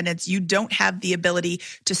have tenants, you don't have the ability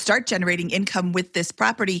to start generating income with this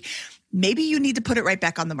property, maybe you need to put it right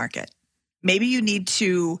back on the market. Maybe you need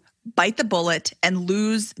to bite the bullet and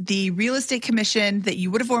lose the real estate commission that you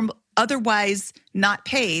would have otherwise not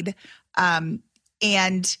paid,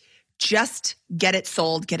 and just get it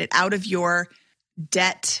sold, get it out of your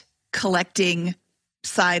debt collecting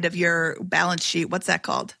side of your balance sheet. What's that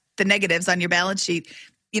called? The negatives on your balance sheet.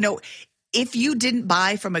 If you didn't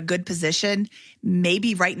buy from a good position,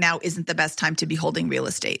 maybe right now isn't the best time to be holding real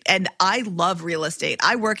estate. And I love real estate.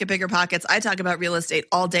 I work at Bigger Pockets. I talk about real estate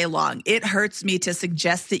all day long. It hurts me to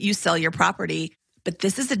suggest that you sell your property, but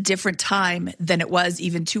this is a different time than it was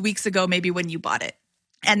even 2 weeks ago, maybe when you bought it.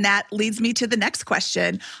 And that leads me to the next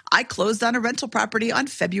question. I closed on a rental property on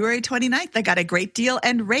February 29th. I got a great deal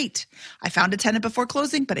and rate. I found a tenant before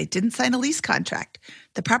closing, but I didn't sign a lease contract.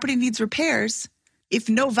 The property needs repairs. If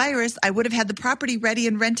no virus, I would have had the property ready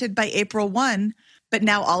and rented by April 1, but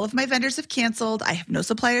now all of my vendors have canceled. I have no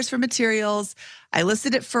suppliers for materials. I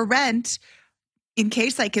listed it for rent in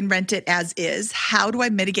case I can rent it as is. How do I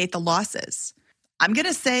mitigate the losses? I'm going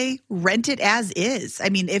to say rent it as is. I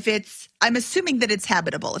mean, I'm assuming that it's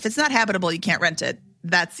habitable. If it's not habitable, you can't rent it.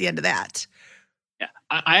 That's the end of that. Yeah,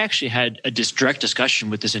 I actually had a direct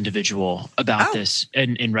discussion with this individual about this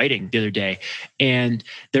in writing the other day. And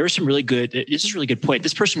there was some this is a really good point.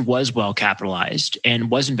 This person was well capitalized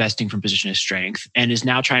and was investing from a position of strength and is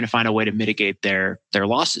now trying to find a way to mitigate their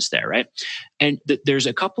losses there, right? And there's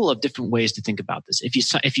a couple of different ways to think about this.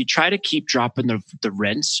 If you try to keep dropping the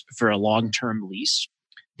rents for a long-term lease,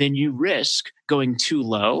 then you risk going too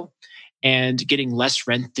low and getting less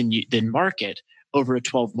rent than market over a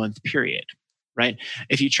 12-month period. Right.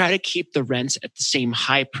 If you try to keep the rents at the same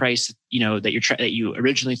high price, that you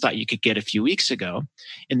originally thought you could get a few weeks ago,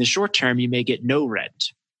 in the short term, you may get no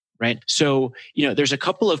rent. right? So, there's a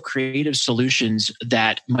couple of creative solutions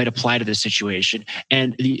that might apply to this situation.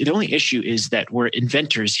 And the only issue is that we're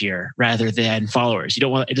inventors here rather than followers.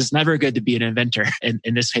 It is never good to be an inventor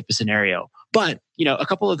in this type of scenario. But, a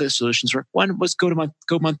couple of the solutions were, one was go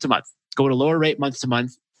month to month, go at a lower rate month to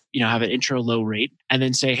month, have an intro low rate, and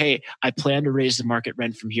then say, hey, I plan to raise the market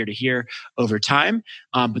rent from here to here over time.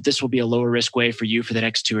 But this will be a lower risk way for you for the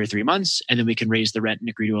next 2 or 3 months. And then we can raise the rent and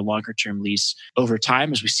agree to a longer term lease over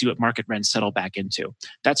time as we see what market rents settle back into.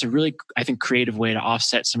 That's a really, I think, creative way to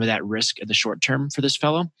offset some of that risk in the short term for this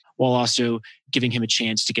fellow, while also giving him a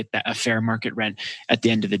chance to get a fair market rent at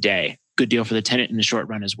the end of the day. Good deal for the tenant in the short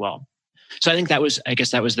run as well. So I think that was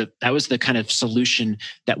the kind of solution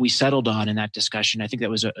that we settled on in that discussion. I think that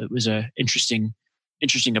was a interesting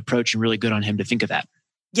approach, and really good on him to think of that.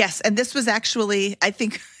 Yes, and this was actually, I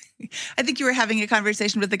think you were having a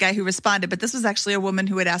conversation with the guy who responded, but this was actually a woman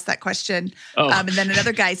who had asked that question. And then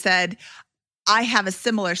another guy said, I have a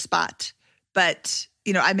similar spot, but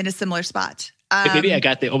I'm in a similar spot. Maybe I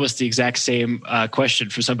got almost the exact same question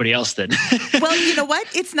for somebody else then. Well, you know what?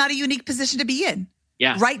 It's not a unique position to be in.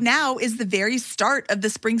 Yeah. Right now is the very start of the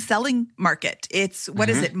spring selling market. It's,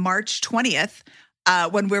 is it, March 20th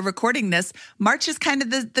when we're recording this. March is kind of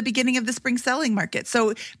the beginning of the spring selling market.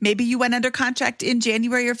 So maybe you went under contract in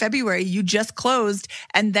January or February, you just closed,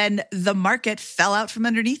 and then the market fell out from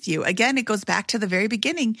underneath you. Again, it goes back to the very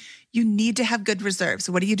beginning. You need to have good reserves.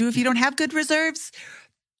 What do you do if you don't have good reserves?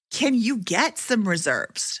 Can you get some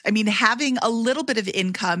reserves? I mean, having a little bit of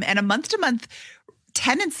income and a month-to-month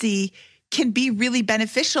tenancy can be really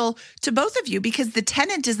beneficial to both of you, because the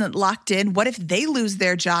tenant isn't locked in. What if they lose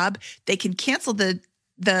their job? They can cancel the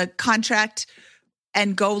contract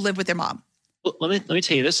and go live with their mom. Well, let me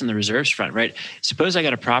tell you this on the reserves front, right? Suppose I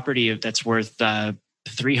got a property that's worth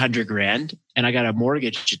 $300,000 and I got a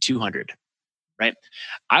mortgage of $200,000, right?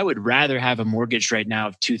 I would rather have a mortgage right now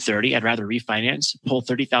of $230,000. I'd rather refinance, pull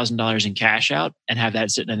 $30,000 in cash out and have that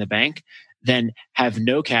sitting in the bank than have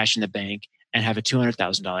no cash in the bank and have a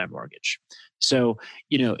 $200,000 mortgage. So,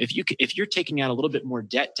 if you're taking out a little bit more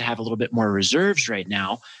debt to have a little bit more reserves right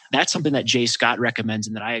now, that's something that Jay Scott recommends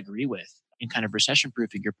and that I agree with in kind of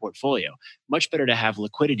recession-proofing your portfolio. Much better to have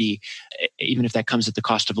liquidity, even if that comes at the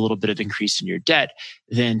cost of a little bit of increase in your debt,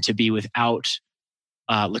 than to be without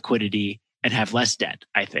liquidity and have less debt,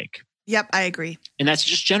 I think. Yep, I agree. And that's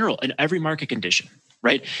just general in every market condition,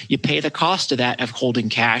 right? You pay the cost of that of holding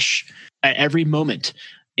cash at every moment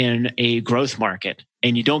in a growth market,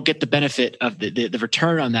 and you don't get the benefit of the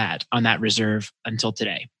return on that reserve until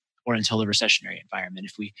today, or until the recessionary environment.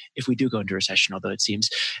 If we do go into recession, although it seems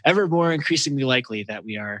ever more increasingly likely that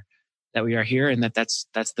we are here, and that's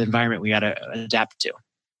the environment we got to adapt to.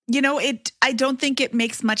 I don't think it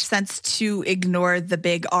makes much sense to ignore the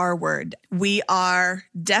big R word. We are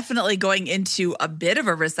definitely going into a bit of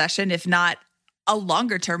a recession, if not a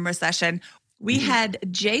longer term recession. We had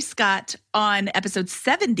Jay Scott on episode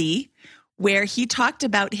 70, where he talked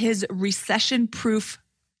about his recession-proof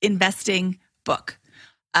investing book.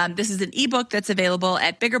 This is an ebook that's available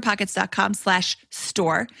at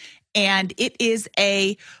biggerpockets.com/store. And it is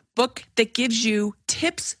a book that gives you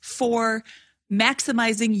tips for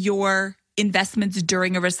maximizing your investments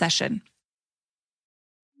during a recession.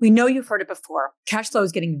 We know you've heard it before. Cash flow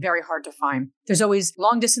is getting very hard to find. There's always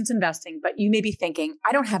long distance investing, but you may be thinking,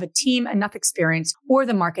 I don't have a team, enough experience, or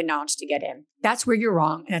the market knowledge to get in. That's where you're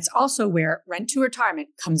wrong. And it's also where Rent to Retirement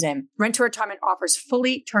comes in. Rent to Retirement offers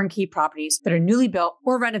fully turnkey properties that are newly built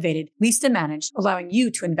or renovated, leased and managed, allowing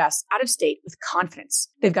you to invest out of state with confidence.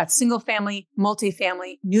 They've got single family,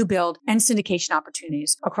 multifamily, new build, and syndication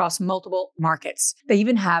opportunities across multiple markets. They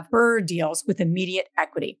even have BRRRR deals with immediate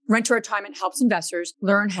equity. Rent to Retirement helps investors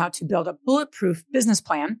learn how to build a bulletproof business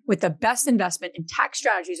plan with the best investment and tax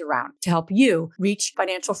strategies around to help you reach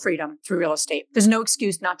financial freedom through real estate. There's no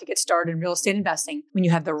excuse not to get started in real estate investing when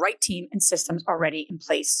you have the right team and systems already in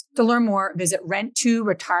place. To learn more, visit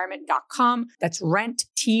rent2retirement.com. That's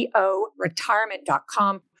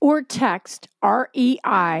rent2retirement.com. Or text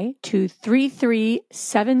REI to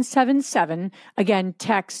 33777. Again,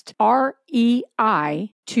 text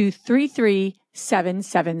REI to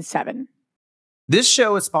 33777. This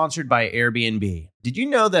show is sponsored by Airbnb. Did you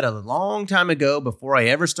know that a long time ago, before I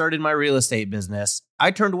ever started my real estate business,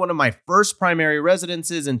 I turned one of my first primary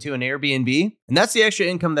residences into an Airbnb? And that's the extra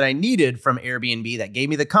income that I needed from Airbnb that gave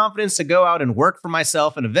me the confidence to go out and work for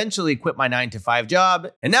myself and eventually quit my 9-to-5 job.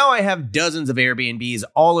 And now I have dozens of Airbnbs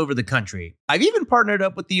all over the country. I've even partnered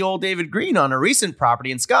up with the old David Green on a recent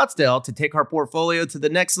property in Scottsdale to take our portfolio to the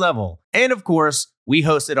next level. And of course, we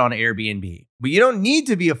host it on Airbnb. But you don't need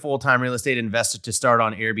to be a full-time real estate investor to start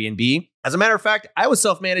on Airbnb. As a matter of fact, I was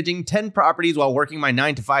self-managing 10 properties while working my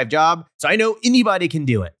 9-to-5 job, so I know anybody can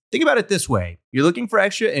do it. Think about it this way. You're looking for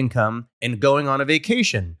extra income and going on a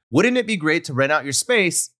vacation. Wouldn't it be great to rent out your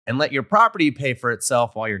space and let your property pay for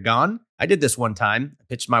itself while you're gone? I did this one time. I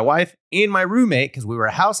pitched my wife and my roommate, because we were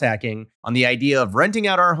house hacking, on the idea of renting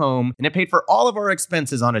out our home, and it paid for all of our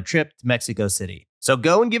expenses on a trip to Mexico City. So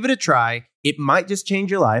go and give it a try. It might just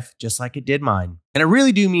change your life, just like it did mine. And I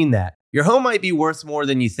really do mean that. Your home might be worth more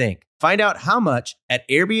than you think. Find out how much at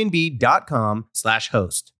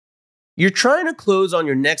airbnb.com/host. You're trying to close on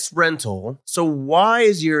your next rental, so why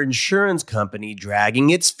is your insurance company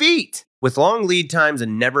dragging its feet? With long lead times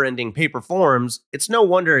and never-ending paper forms, it's no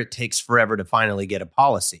wonder it takes forever to finally get a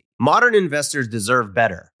policy. Modern investors deserve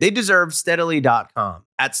better. They deserve Steadily.com.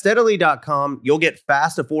 At Steadily.com, you'll get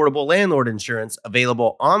fast, affordable landlord insurance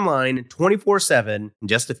available online 24/7 in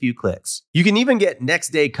just a few clicks. You can even get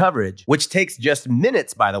next-day coverage, which takes just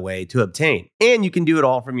minutes, by the way, to obtain. And you can do it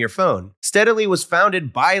all from your phone. Steadily was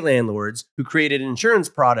founded by landlords who created insurance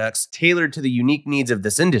products tailored to the unique needs of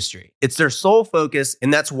this industry. It's their sole focus,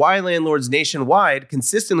 and that's why landlords nationwide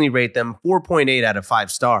consistently rate them 4.8 out of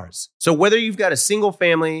 5 stars. So whether you've got a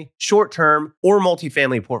single-family, short-term, or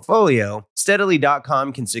multifamily portfolio,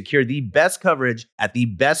 Steadily.com can secure the best coverage at the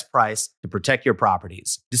best price to protect your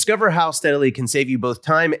properties. Discover how Steadily can save you both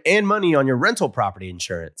time and money on your rental property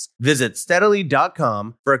insurance. Visit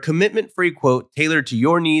Steadily.com for a commitment-free quote tailored to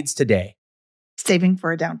your needs today. Saving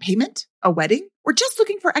for a down payment, a wedding, or just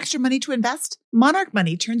looking for extra money to invest? Monarch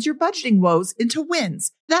Money turns your budgeting woes into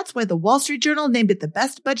wins. That's why the Wall Street Journal named it the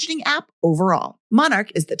best budgeting app overall.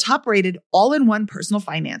 Monarch is the top-rated all-in-one personal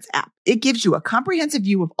finance app. It gives you a comprehensive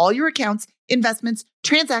view of all your accounts, investments,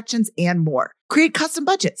 transactions, and more. Create custom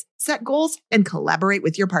budgets, set goals, and collaborate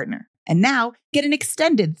with your partner. And now, get an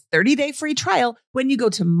extended 30-day free trial when you go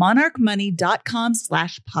to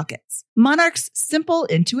monarchmoney.com/pockets. Monarch's simple,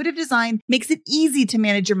 intuitive design makes it easy to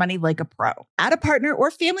manage your money like a pro. Add a partner or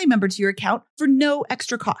family member to your account for no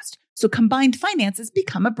extra cost, so combined finances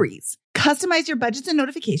become a breeze. Customize your budgets and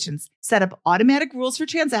notifications, set up automatic rules for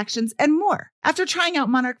transactions, and more. After trying out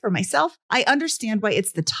Monarch for myself, I understand why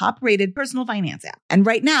it's the top-rated personal finance app. And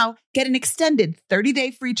right now, get an extended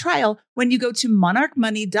 30-day free trial when you go to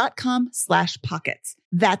monarchmoney.com/pockets.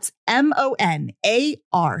 That's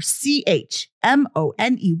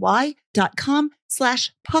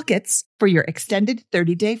monarchmoney.com/pockets for your extended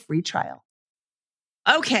 30-day free trial.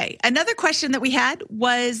 Okay, another question that we had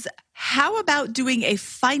was, how about doing a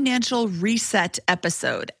financial reset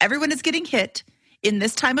episode? Everyone is getting hit. In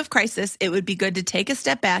this time of crisis, it would be good to take a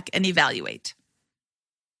step back and evaluate.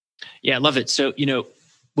 Yeah, I love it. So,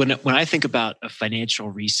 when I think about a financial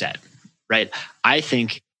reset, right, I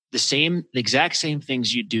think the exact same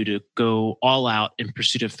things you do to go all out in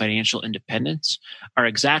pursuit of financial independence are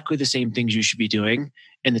exactly the same things you should be doing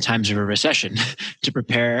in the times of a recession to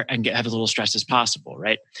prepare and have as little stress as possible,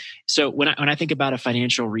 right? So when I think about a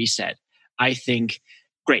financial reset, I think,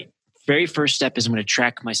 great, very first step is I'm going to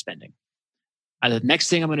track my spending. The next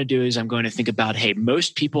thing I'm going to do is I'm going to think about, hey,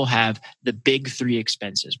 most people have the big 3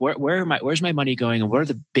 expenses. Where's my money going, and what are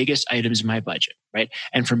the biggest items in my budget, right?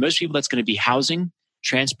 And for most people, that's going to be housing,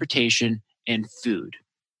 transportation, and food,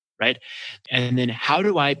 right? And then how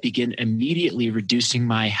do I begin immediately reducing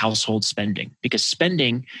my household spending? Because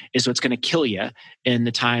spending is what's going to kill you in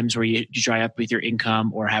the times where you dry up with your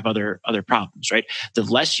income or have other problems, right? The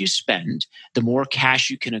less you spend, the more cash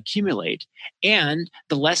you can accumulate, and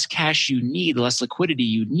the less cash you need, the less liquidity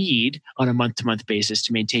you need on a month-to-month basis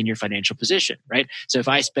to maintain your financial position, right? So if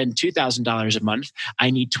I spend $2,000 a month, I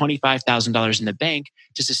need $25,000 in the bank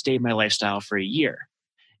to sustain my lifestyle for a year.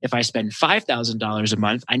 If I spend $5,000 a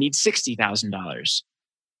month, I need $60,000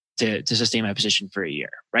 to sustain my position for a year,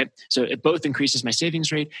 right? So it both increases my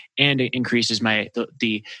savings rate and it increases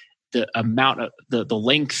the amount of the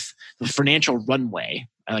length, the financial runway,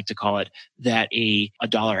 I like to call it, that a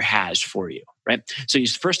dollar has for you, right? So your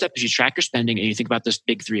first step is you track your spending and you think about those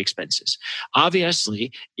big 3 expenses.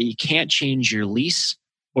 Obviously, you can't change your lease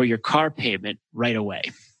or your car payment right away,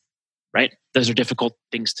 right? Those are difficult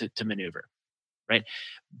things to maneuver. Right?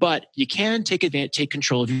 But you can take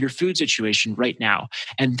control of your food situation right now.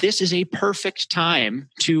 And this is a perfect time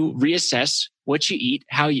to reassess what you eat,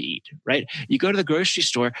 how you eat, right? You go to the grocery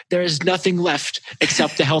store, there is nothing left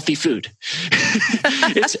except the healthy food.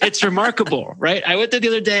 It's remarkable, right? I went there the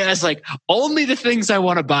other day, I was like, only the things I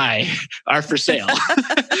want to buy are for sale.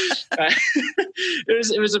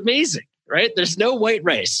 It was amazing, right? There's no white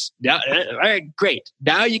rice. Now, all right, great.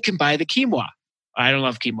 Now you can buy the quinoa. I don't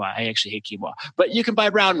love quinoa. I actually hate quinoa. But you can buy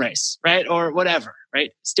brown rice, right? Or whatever,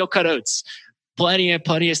 right? Steel cut oats. Plenty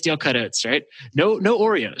of steel cut oats, right? No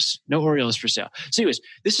Oreos. No Oreos for sale. So anyways,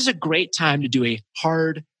 this is a great time to do a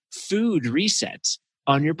hard food reset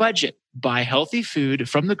on your budget. Buy healthy food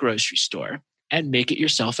from the grocery store and make it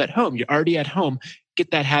yourself at home. You're already at home.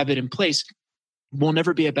 Get that habit in place. Will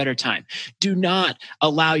never be a better time. Do not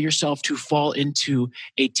allow yourself to fall into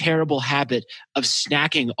a terrible habit of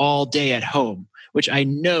snacking all day at home, which I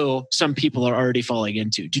know some people are already falling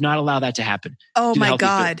into. Do not allow that to happen. Oh my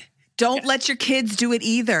God. Food. Don't let your kids do it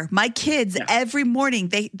either. My kids, every morning,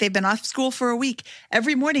 they've been off school for a week.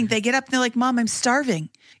 Every morning they get up and they're like, Mom, I'm starving.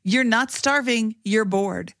 You're not starving. You're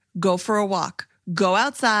bored. Go for a walk. Go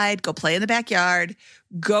outside. Go play in the backyard.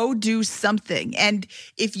 Go do something. And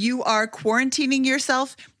if you are quarantining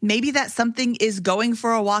yourself, maybe that something is going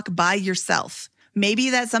for a walk by yourself. Maybe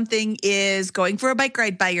that something is going for a bike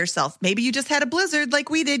ride by yourself. Maybe you just had a blizzard like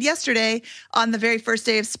we did yesterday on the very first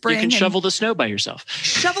day of spring. You can shovel the snow by yourself.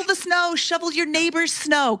 Shovel the snow. Shovel your neighbor's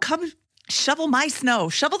snow. Come shovel my snow.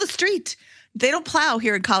 Shovel the street. They don't plow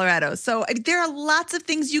here in Colorado. So there are lots of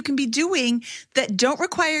things you can be doing that don't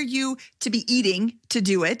require you to be eating to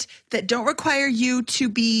do it, that don't require you to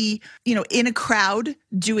be, in a crowd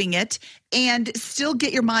doing it, and still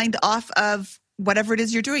get your mind off of whatever it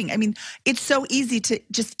is you're doing. I mean, it's so easy to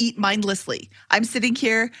just eat mindlessly. I'm sitting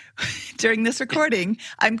here during this recording.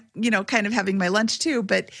 I'm, kind of having my lunch too,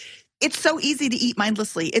 but it's so easy to eat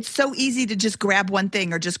mindlessly. It's so easy to just grab one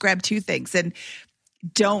thing or just grab two things, and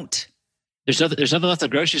don't. There's nothing left at the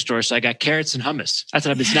grocery store, so I got carrots and hummus. That's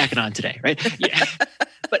what I've been snacking on today, right? Yeah.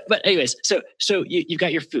 But anyways, so you've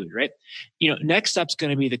got your food, right? Next up's going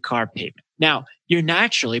to be the car payment. Now, you're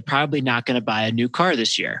naturally probably not going to buy a new car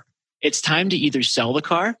this year. It's time to either sell the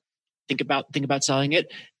car, think about selling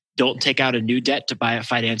it. Don't take out a new debt to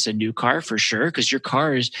finance a new car for sure. Because your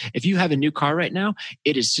car if you have a new car right now,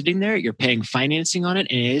 it is sitting there, you're paying financing on it,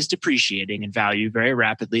 and it is depreciating in value very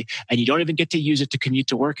rapidly. And you don't even get to use it to commute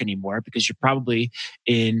to work anymore because you're probably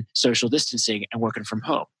in social distancing and working from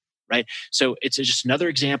home. Right. So it's just another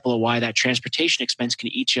example of why that transportation expense can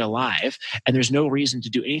eat you alive. And there's no reason to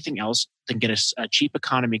do anything else than get a cheap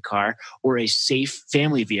economy car or a safe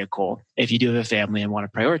family vehicle if you do have a family and want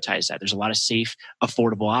to prioritize that. There's a lot of safe,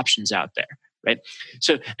 affordable options out there. Right.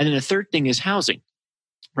 So, and then the third thing is housing.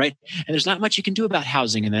 Right. And there's not much you can do about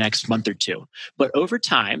housing in the next month or two. But over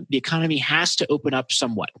time, the economy has to open up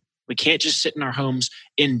somewhat. We can't just sit in our homes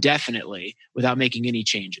indefinitely without making any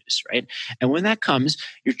changes, right? And when that comes,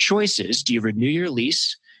 your choice is, do you renew your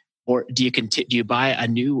lease, or do you buy a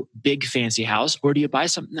new big fancy house, or do you buy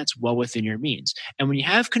something that's well within your means? And when you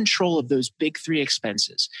have control of those big three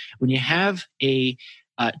expenses, when you have when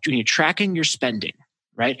you're tracking your spending,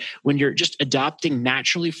 right? When you're just adopting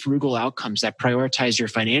naturally frugal outcomes that prioritize your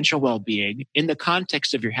financial well-being in the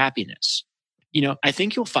context of your happiness, I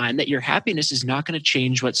think you'll find that your happiness is not going to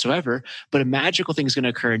change whatsoever, but a magical thing is going to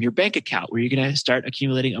occur in your bank account where you're going to start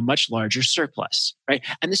accumulating a much larger surplus, right?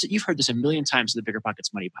 And you've heard this a million times in the Bigger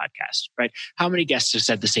Pockets Money podcast, right? How many guests have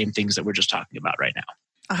said the same things that we're just talking about right now?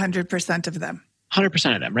 100% of them.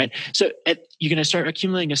 100% of them, right? So you're going to start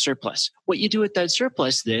accumulating a surplus. What you do with that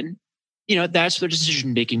surplus then, that's where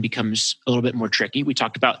decision making becomes a little bit more tricky. We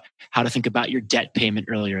talked about how to think about your debt payment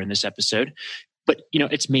earlier in this episode, but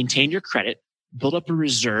it's maintain your credit, build up a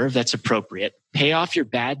reserve that's appropriate, pay off your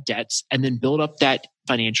bad debts, and then build up that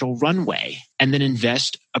financial runway, and then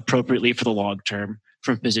invest appropriately for the long term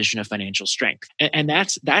from a position of financial strength. And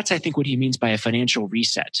that's I think what he means by a financial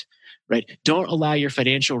reset, right? Don't allow your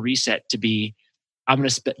financial reset to be, I'm going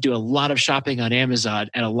to do a lot of shopping on Amazon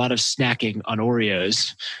and a lot of snacking on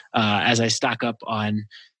Oreos as I stock up on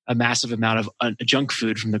a massive amount of junk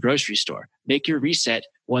food from the grocery store. Make your reset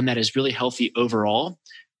one that is really healthy overall,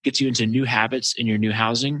 gets you into new habits in your new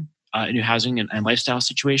housing and lifestyle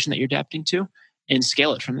situation that you're adapting to, and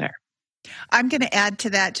scale it from there. I'm going to add to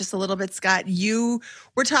that just a little bit, Scott. You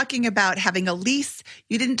were talking about having a lease.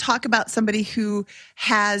 You didn't talk about somebody who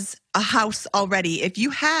has a house already. If you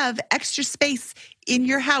have extra space in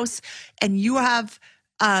your house and you have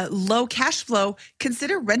low cash flow,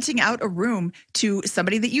 consider renting out a room to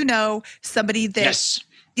somebody that somebody that, yes.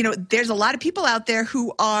 There's a lot of people out there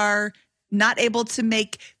who are not able to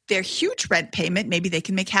make their huge rent payment. Maybe they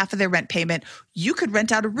can make half of their rent payment. You could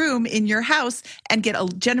rent out a room in your house and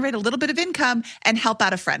generate a little bit of income and help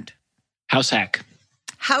out a friend. House hack.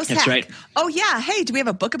 That's hack. Right. Oh, yeah. Hey, do we have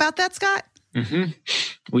a book about that, Scott? Mm-hmm.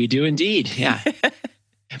 We do indeed. Yeah.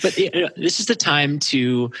 But this is the time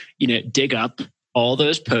to, dig up all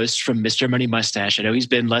those posts from Mr. Money Mustache. I know he's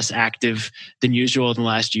been less active than usual in the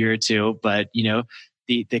last year or two, but,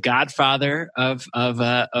 the godfather of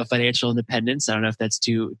financial independence. I don't know if that's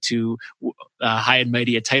too high and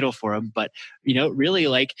mighty a title for him, but really,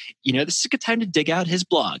 this is a good time to dig out his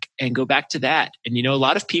blog and go back to that. And a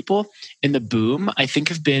lot of people in the boom, I think,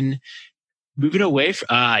 have been moving away from.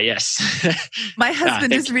 Yes, my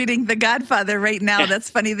husband is reading The Godfather right now. Yeah. That's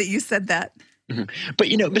funny that you said that. Mm-hmm. But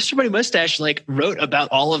Mr. Money Mustache wrote about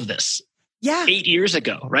all of this. Yeah. 8 years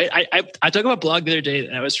ago, right? I talked about a blog the other day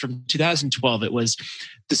that was from 2012. It was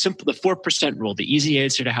the 4% rule, the easy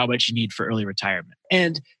answer to how much you need for early retirement.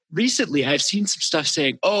 And recently I've seen some stuff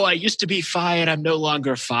saying, oh, I used to be FI and I'm no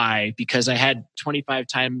longer FI because I had 25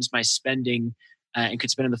 times my spending and could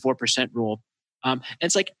spend in the 4% rule. And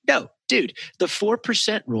it's like, no, dude, the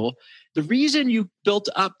 4% rule, the reason you built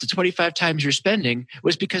up to 25 times your spending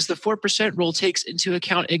was because the 4% rule takes into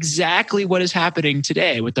account exactly what is happening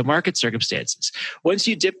today with the market circumstances. Once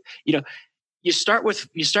you dip, you start with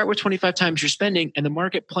 25 times your spending and the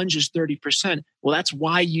market plunges 30%. Well, that's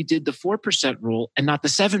why you did the 4% rule and not the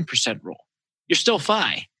 7% rule. You're still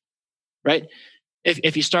FI, right?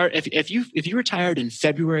 If you retired in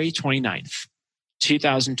February 29th,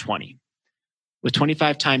 2020, with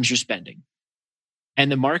 25 times your spending, and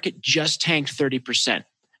the market just tanked 30%,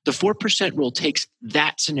 the 4% rule takes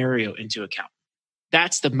that scenario into account.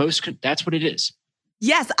 That's what it is.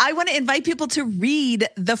 Yes, I want to invite people to read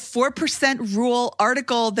the 4% rule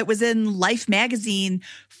article that was in Life magazine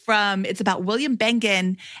it's about William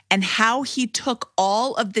Bengen and how he took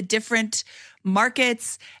all of the different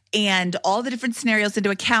markets and all the different scenarios into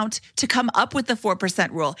account to come up with the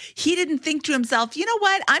 4% rule. He didn't think to himself, you know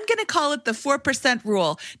what, I'm going to call it the 4%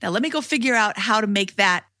 rule. Now let me go figure out how to make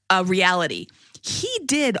that a reality. He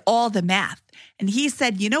did all the math and he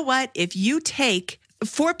said, you know what, if you take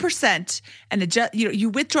 4% and adjust, you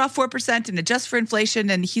withdraw 4% and adjust for inflation,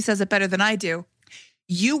 and he says it better than I do,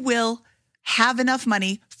 you will have enough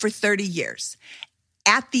money for 30 years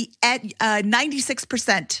at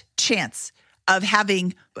 96% chance of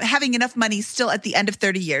having enough money still at the end of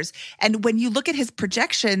 30 years. And when you look at his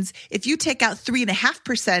projections, if you take out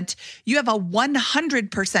 3.5%, you have a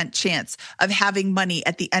 100% chance of having money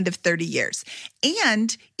at the end of 30 years.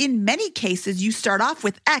 And in many cases, you start off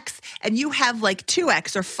with X and you have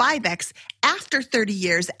 2X or 5X after 30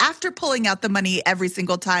 years, after pulling out the money every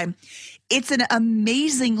single time. It's an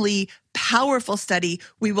amazingly powerful study.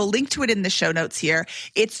 We will link to it in the show notes here.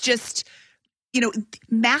 It's just,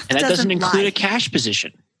 math and that doesn't include lie. A cash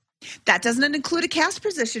position. That doesn't include a cash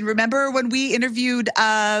position. Remember when we interviewed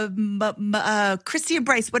Christy and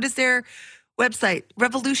Bryce? What is their website?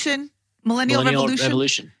 Millennial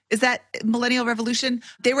Revolution. Is that Millennial Revolution?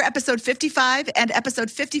 They were episode 55 and episode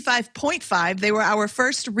 55.5. They were our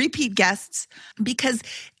first repeat guests because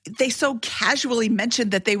they so casually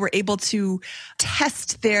mentioned that they were able to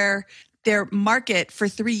test their market for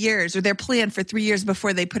 3 years, or their plan for 3 years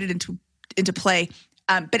before they put it into play.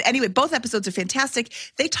 But anyway, both episodes are fantastic.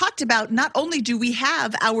 They talked about not only do we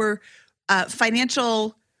have our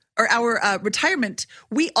financial or our retirement,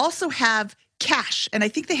 we also have cash. And I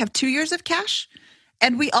think they have 2 years of cash.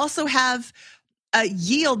 And we also have a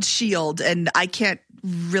yield shield. And I can't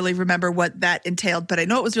really remember what that entailed, but I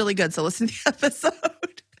know it was really good. So listen to the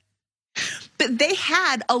episode. But they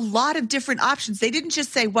had a lot of different options. They didn't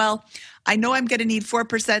just say, well, I know I'm going to need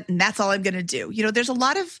 4% and that's all I'm going to do. There's a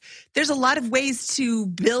lot of ways to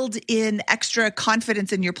build in extra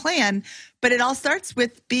confidence in your plan, but it all starts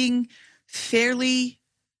with being fairly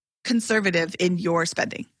conservative in your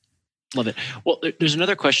spending. Love it. Well, there's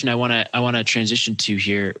another question I want to transition to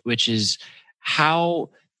here, which is how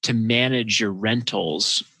to manage your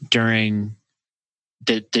rentals during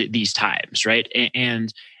these times, right?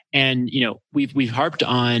 And we've harped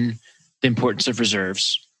on the importance of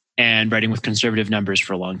reserves and writing with conservative numbers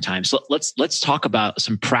for a long time. So let's talk about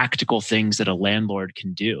some practical things that a landlord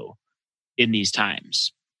can do in these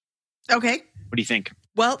times. Okay. What do you think?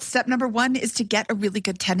 Well, step number 1 is to get a really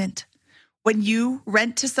good tenant. When you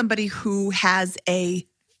rent to somebody who has a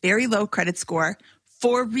very low credit score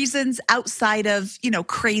for reasons outside of,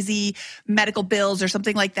 crazy medical bills or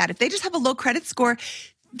something like that, if they just have a low credit score,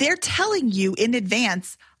 they're telling you in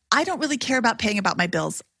advance, I don't really care about paying about my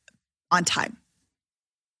bills on time.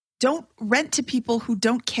 Don't rent to people who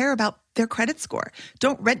don't care about their credit score.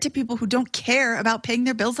 Don't rent to people who don't care about paying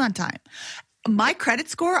their bills on time. My credit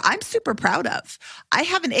score, I'm super proud of. I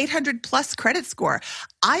have an 800 plus credit score.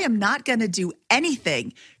 I am not going to do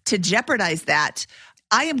anything to jeopardize that.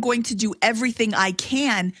 I am going to do everything I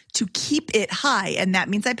can to keep it high. And that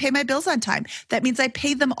means I pay my bills on time. That means I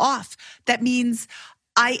pay them off. That means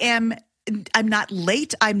I'm not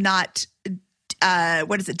late. I'm not,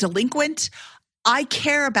 delinquent. I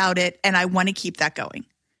care about it and I want to keep that going.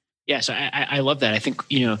 Yeah, so I love that. I think,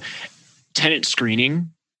 tenant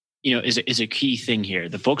screening, is a key thing here.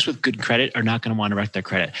 The folks with good credit are not going to want to wreck their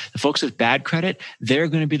credit. The folks with bad credit, they're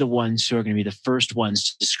going to be the ones who are going to be the first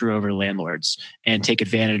ones to screw over landlords and take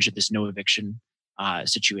advantage of this no eviction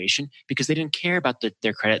situation because they didn't care about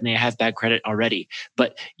their credit and they have bad credit already.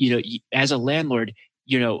 But, as a landlord,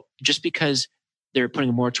 just because they're putting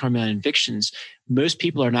a moratorium on evictions, most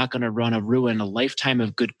people are not going to ruin a lifetime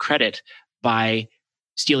of good credit by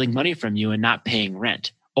stealing money from you and not paying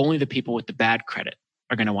rent. Only the people with the bad credit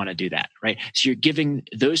are going to want to do that, right? So you're giving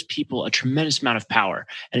those people a tremendous amount of power.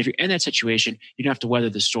 And if you're in that situation, you don't have to weather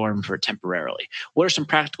the storm for temporarily. What are some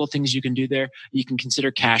practical things you can do there? You can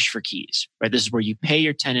consider cash for keys, right? This is where you pay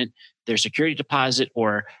your tenant their security deposit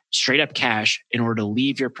or straight up cash in order to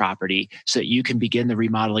leave your property so that you can begin the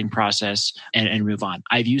remodeling process and move on.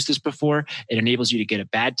 I've used this before. It enables you to get a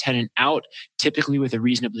bad tenant out, typically with a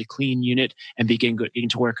reasonably clean unit, and begin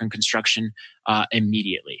to work on construction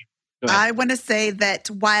immediately. I want to say that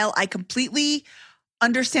while I completely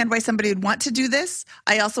understand why somebody would want to do this,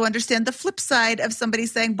 I also understand the flip side of somebody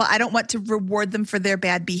saying, but I don't want to reward them for their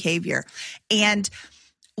bad behavior. And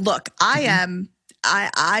look,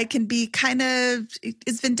 I can be kind of,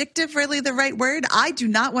 is vindictive really the right word? I do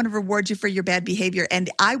not want to reward you for your bad behavior, and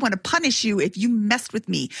I want to punish you if you messed with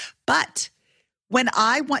me. But when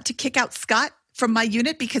I want to kick out Scott from my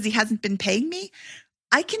unit because he hasn't been paying me,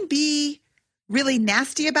 I can be really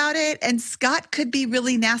nasty about it, and Scott could be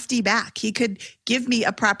really nasty back. He could give me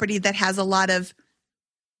a property that has a lot of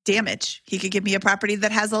damage. He could give me a property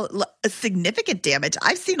that has a significant damage.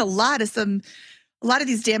 I've seen a lot of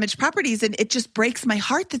these damaged properties, and it just breaks my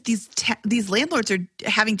heart that these landlords are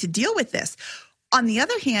having to deal with this. On the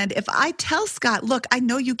other hand, if I tell Scott, look, I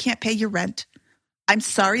know you can't pay your rent. I'm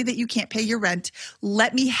sorry that you can't pay your rent.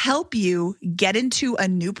 Let me help you get into a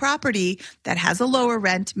new property that has a lower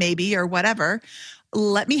rent maybe or whatever.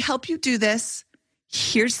 Let me help you do this.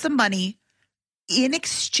 Here's some money. In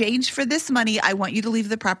exchange for this money, I want you to leave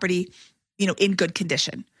the property, in good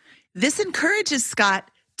condition. This encourages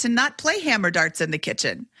Scott to not play hammer darts in the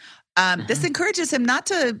kitchen. This encourages him not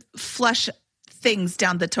to flush things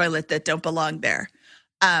down the toilet that don't belong there.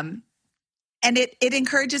 And it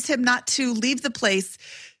encourages him not to leave the place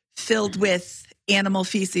filled with animal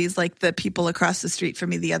feces like the people across the street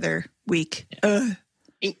from me the other week.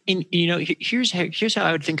 And here's how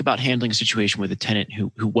I would think about handling a situation with a tenant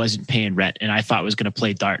who wasn't paying rent and I thought was going to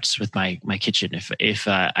play darts with my kitchen if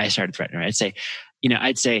I started threatening her.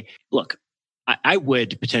 I'd say, look, I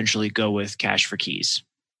would potentially go with cash for keys,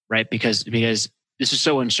 right? Because this is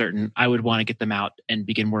so uncertain. I would want to get them out and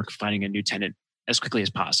begin work finding a new tenant as quickly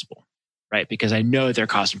as possible. Right, because I know they're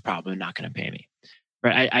causing a problem and not going to pay me.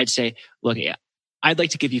 Right, I'd say, look, I'd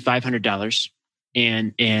like to give you $500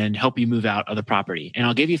 and help you move out of the property, and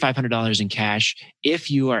I'll give you $500 in cash if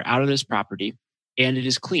you are out of this property and it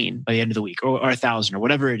is clean by the end of the week, or $1,000, or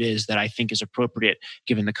whatever it is that I think is appropriate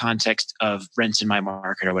given the context of rents in my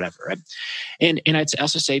market or whatever. Right? And I'd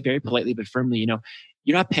also say very politely but firmly,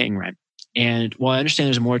 you're not paying rent, and while I understand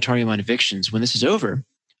there's a moratorium on evictions, when this is over,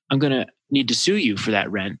 I'm going to need to sue you for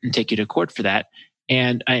that rent and take you to court for that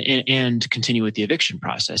and continue with the eviction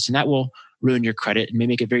process. And that will ruin your credit and may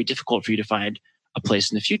make it very difficult for you to find a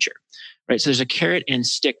place in the future, right? So there's a carrot and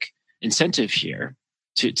stick incentive here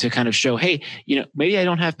to kind of show, hey, maybe I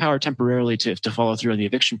don't have power temporarily to follow through on the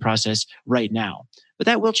eviction process right now, but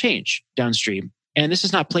that will change downstream. And this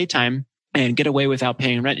is not playtime and get away without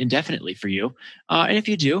paying rent indefinitely for you. And if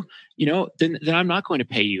you do, then I'm not going to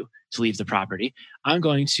pay you to leave the property. I'm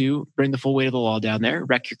going to bring the full weight of the law down there,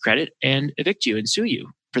 wreck your credit, and evict you and sue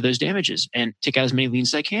you for those damages and take out as many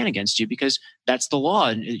liens as I can against you because that's the law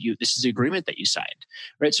and this is the agreement that you signed,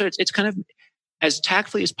 right? So it's kind of as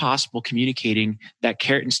tactfully as possible communicating that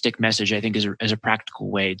carrot and stick message. I think is a practical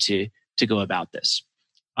way to go about this.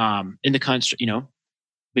 In the construct,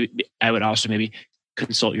 I would also maybe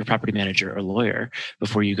consult your property manager or lawyer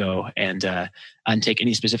before you go and take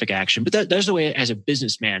any specific action. But that's the way, as a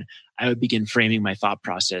businessman, I would begin framing my thought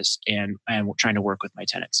process and trying to work with my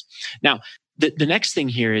tenants. Now, the next thing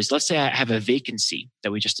here is, let's say I have a vacancy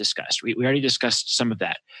that we just discussed. We already discussed some of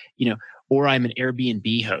that, or I'm an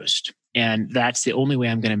Airbnb host. And that's the only way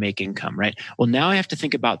I'm going to make income, right? Well, now I have to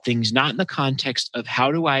think about things not in the context of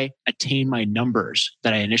how do I attain my numbers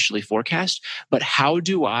that I initially forecast, but how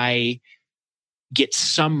do I get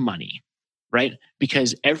some money, right?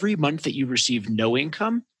 Because every month that you receive no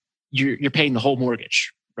income, you're paying the whole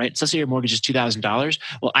mortgage, right? So let's say your mortgage is $2,000.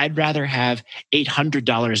 Well, I'd rather have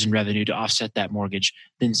 $800 in revenue to offset that mortgage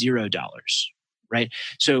than $0, right?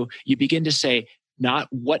 So you begin to say, not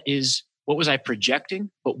what's what was I projecting,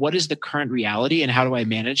 but what is the current reality and how do I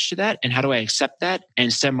manage to that? And how do I accept that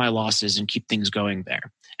and stem my losses and keep things going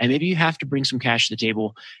there? And maybe you have to bring some cash to the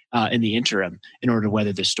table in the interim in order to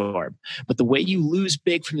weather the storm. But the way you lose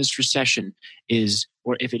big from this recession is,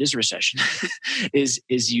 or if it is a recession, is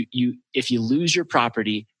you if you lose your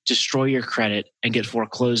property, destroy your credit, and get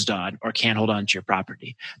foreclosed on or can't hold on to your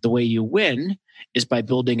property. The way you win is by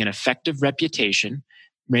building an effective reputation,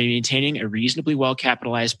 maintaining a reasonably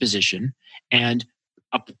well-capitalized position, and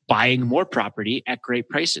buying more property at great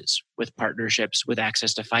prices with partnerships, with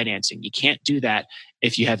access to financing. You can't do that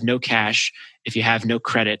if you have no cash, if you have no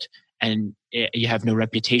credit, and you have no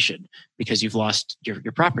reputation because you've lost your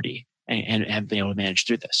property and haven't been able to manage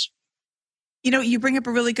through this. You know, you bring up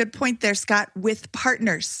a really good point there, Scott, with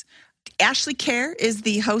partners. Ashley Kerr is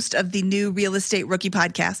the host of the new Real Estate Rookie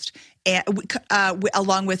podcast,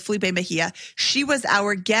 along with Felipe Mejia. She was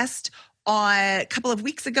our guest a couple of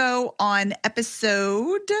weeks ago on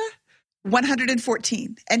episode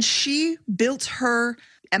 114, and she built her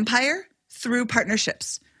empire through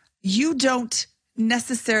partnerships. You don't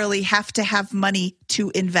necessarily have to have money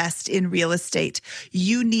to invest in real estate.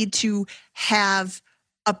 You need to have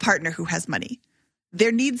a partner who has money.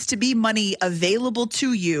 There needs to be money available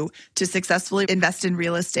to you to successfully invest in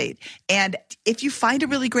real estate. And if you find a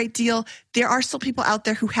really great deal, there are still people out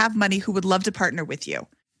there who have money who would love to partner with you.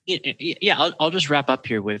 Yeah, I'll just wrap up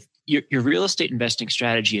here with your real estate investing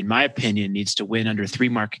strategy, in my opinion, needs to win under three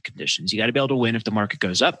market conditions. You got to be able to win if the market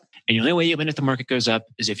goes up. And the only way you win if the market goes up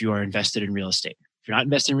is if you are invested in real estate. If you're not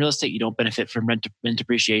invested in real estate, you don't benefit from rent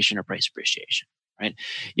appreciation or price appreciation, right?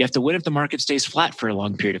 You have to win if the market stays flat for a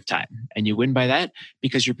long period of time. And you win by that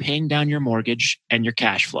because you're paying down your mortgage and your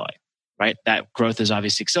cash flowing, right? That growth is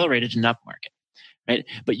obviously accelerated in an up market, right?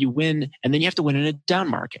 But you win, and then you have to win in a down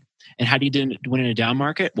market. And how do you win in a down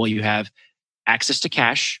market? Well, you have access to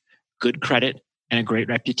cash, good credit, and a great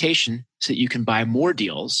reputation so that you can buy more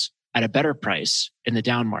deals at a better price in the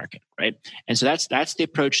down market, right? And so that's the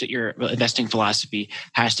approach that your investing philosophy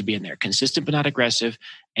has to be in there. Consistent but not aggressive.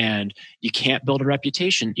 And you can't build a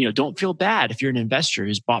reputation. You know, don't feel bad if you're an investor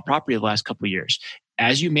who's bought property the last couple of years.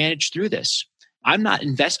 As you manage through this, I'm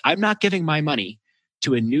not giving my money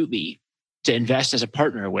to a newbie to invest as a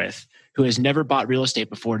partner with who has never bought real estate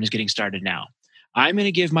before and is getting started now. I'm going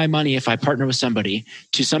to give my money, if I partner with somebody,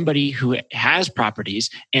 to somebody who has properties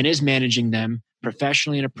and is managing them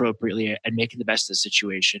professionally and appropriately and making the best of the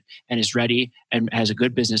situation and is ready and has a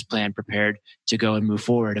good business plan prepared to go and move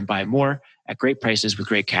forward and buy more at great prices with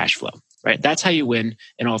great cash flow, right? That's how you win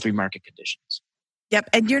in all three market conditions. Yep.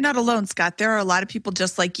 And you're not alone, Scott. There are a lot of people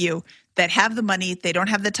just like you that have the money. They don't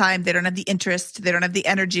have the time. They don't have the interest. They don't have the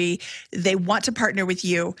energy. They want to partner with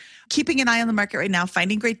you. Keeping an eye on the market right now,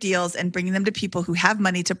 finding great deals and bringing them to people who have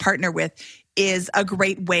money to partner with is a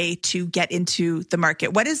great way to get into the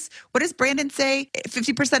market. What does Brandon say?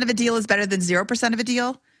 50% of a deal is better than 0% of a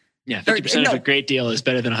deal? Yeah, 50% of a great deal is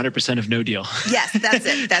better than 100% of no deal. Yes, that's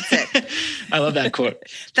it. That's it. I love that quote.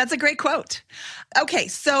 That's a great quote. Okay,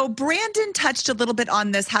 so Brandon touched a little bit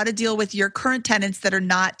on this, how to deal with your current tenants that are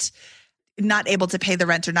not able to pay the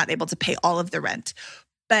rent or not able to pay all of the rent.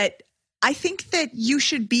 But I think that you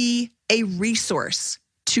should be a resource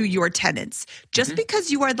to your tenants. Just because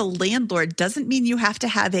you are the landlord doesn't mean you have to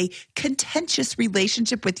have a contentious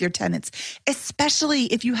relationship with your tenants, especially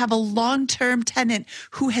if you have a long-term tenant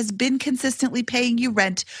who has been consistently paying you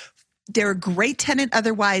rent. They're a great tenant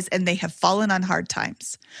otherwise, and they have fallen on hard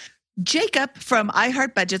times. Jacob from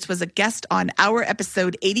iHeart Budgets was a guest on our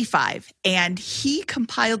episode 85, and he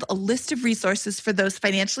compiled a list of resources for those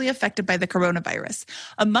financially affected by the coronavirus.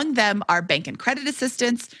 Among them are bank and credit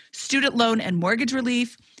assistance, student loan and mortgage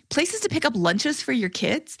relief, places to pick up lunches for your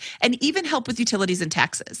kids, and even help with utilities and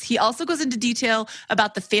taxes. He also goes into detail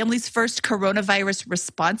about the Families First Coronavirus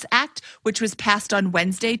Response Act, which was passed on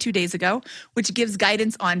Wednesday, 2 days ago, which gives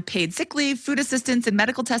guidance on paid sick leave, food assistance, and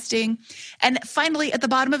medical testing. And finally, at the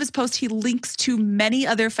bottom of his post, he links to many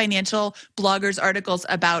other financial bloggers' articles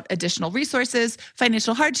about additional resources,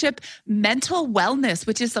 financial hardship, mental wellness,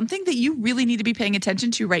 which is something that you really need to be paying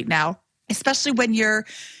attention to right now, especially when you're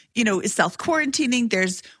self-quarantining.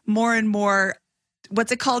 There's more and more,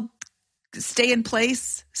 what's it called? Stay in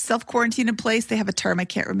place, self-quarantine in place. They have a term. I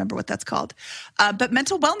can't remember what that's called. But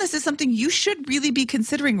mental wellness is something you should really be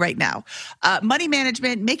considering right now. Money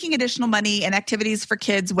management, making additional money, and activities for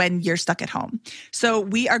kids when you're stuck at home. So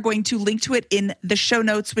we are going to link to it in the show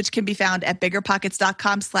notes, which can be found at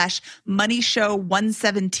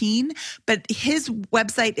biggerpockets.com/moneyshow117. But his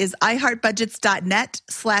website is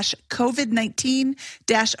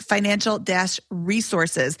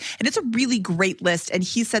iHeartBudgets.net/COVID-19-financial-resources. And it's a really great list. And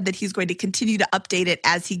he said that he's going to continue to update it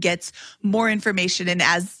as he gets more information. And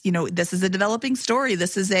as, this is a developing story.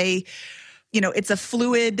 This is it's a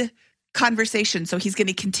fluid conversation. So he's going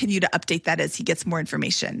to continue to update that as he gets more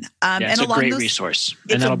information. It's a great resource.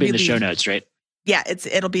 And that'll be in the show notes, right? Yeah,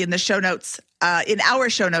 it'll be in the show notes, in our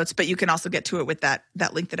show notes, but you can also get to it with that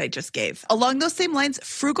link that I just gave. Along those same lines,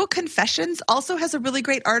 Frugal Confessions also has a really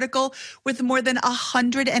great article with more than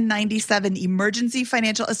 197 emergency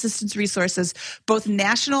financial assistance resources, both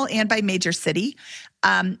national and by major city.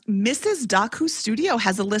 Mrs. Daku Studio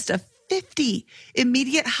has a list of 50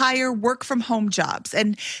 immediate hire work from home jobs.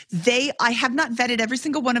 And I have not vetted every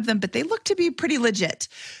single one of them, but they look to be pretty legit.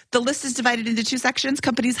 The list is divided into two sections: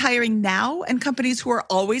 companies hiring now and companies who are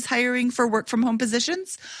always hiring for work from home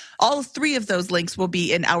positions. All three of those links will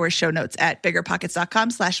be in our show notes at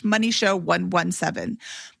biggerpockets.com/moneyshow117.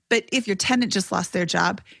 But if your tenant just lost their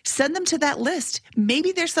job, send them to that list.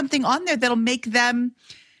 Maybe there's something on there that'll make them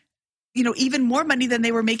even more money than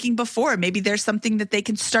they were making before. Maybe there's something that they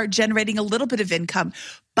can start generating a little bit of income.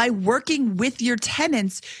 By working with your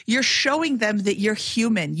tenants, you're showing them that you're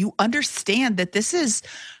human. You understand that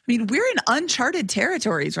we're in uncharted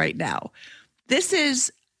territories right now.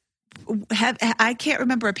 I can't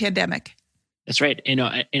remember a pandemic. That's right.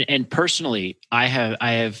 And personally, I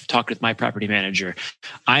have talked with my property manager.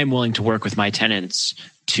 I am willing to work with my tenants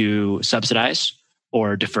to subsidize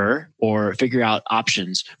or defer or figure out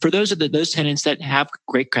options for those tenants that have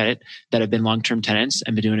great credit, that have been long-term tenants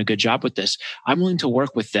and been doing a good job with this. I'm willing to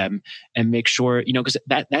work with them and make sure, because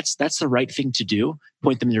that's the right thing to do.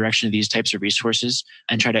 Point them in the direction of these types of resources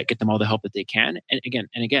and try to get them all the help that they can. And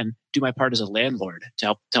again, do my part as a landlord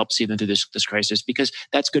to help see them through this crisis, because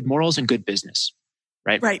that's good morals and good business,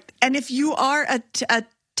 right? Right. And if you are a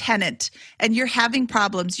tenant and you're having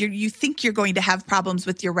problems, you think you're going to have problems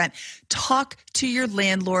with your rent, talk to your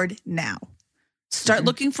landlord now. Start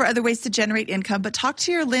looking for other ways to generate income, but talk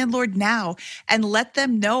to your landlord now and let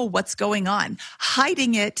them know what's going on.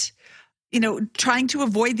 Hiding it, trying to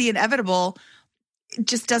avoid the inevitable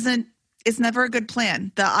is never a good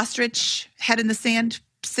plan. The ostrich head in the sand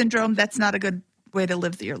syndrome, that's not a good way to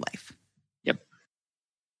live your life. Yep.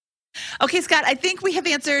 Okay, Scott, I think we have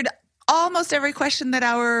answered almost every question that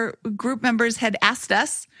our group members had asked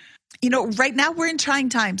us. Right now we're in trying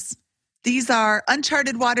times. These are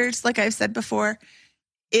uncharted waters, like I've said before.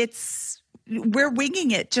 We're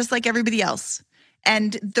winging it just like everybody else.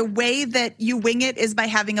 And the way that you wing it is by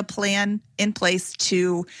having a plan in place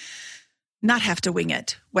to not have to wing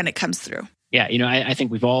it when it comes through. Yeah, I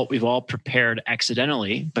think we've all prepared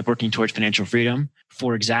accidentally by working towards financial freedom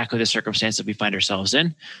for exactly the circumstance that we find ourselves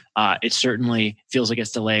in. It certainly feels like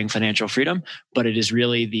it's delaying financial freedom, but it is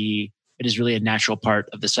really a natural part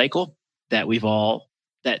of the cycle that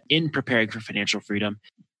that in preparing for financial freedom,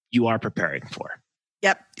 you are preparing for.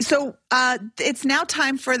 Yep. So it's now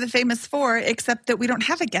time for the famous four, except that we don't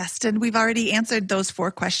have a guest and we've already answered those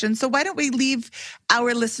 4 questions. So why don't we leave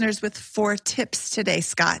our listeners with 4 tips today,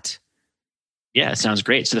 Scott? Yeah, sounds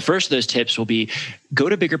great. So the first of those tips will be go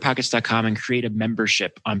to biggerpockets.com and create a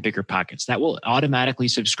membership on BiggerPockets. That will automatically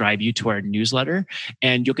subscribe you to our newsletter,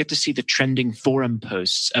 and you'll get to see the trending forum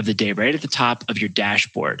posts of the day right at the top of your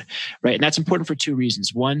dashboard, right? And that's important for 2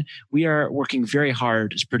 reasons. One, we are working very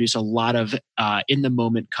hard to produce a lot of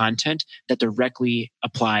in-the-moment content that directly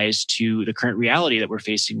applies to the current reality that we're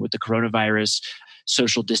facing with the coronavirus,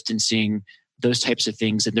 social distancing, those types of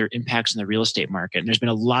things and their impacts on the real estate market. And there's been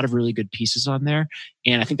a lot of really good pieces on there.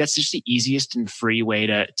 And I think that's just the easiest and free way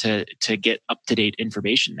to get up-to-date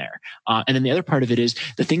information there. And then the other part of it is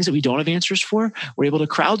the things that we don't have answers for, we're able to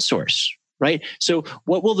crowdsource, right? So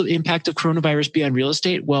what will the impact of coronavirus be on real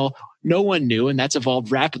estate? Well, no one knew, and that's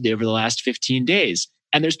evolved rapidly over the last 15 days.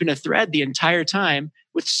 And there's been a thread the entire time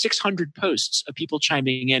with 600 posts of people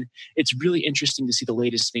chiming in. It's really interesting to see the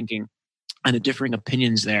latest thinking and the differing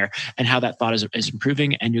opinions there and how that thought is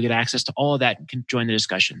improving. And you'll get access to all of that and can join the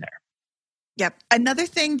discussion there. Yep. Another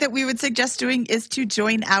thing that we would suggest doing is to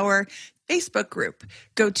join our Facebook group.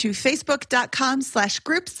 Go to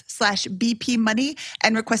facebook.com/groups/BP Money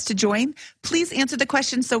and request to join. Please answer the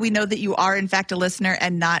question so we know that you are in fact a listener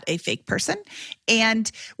and not a fake person. And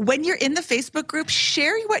when you're in the Facebook group,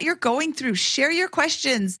 share what you're going through, share your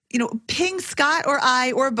questions, ping Scott or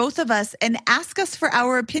I or both of us and ask us for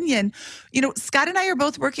our opinion. Scott and I are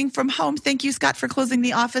both working from home. Thank you, Scott, for closing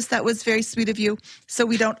the office. That was very sweet of you. So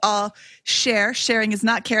we don't all share. Sharing is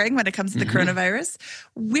not caring when it comes to the coronavirus.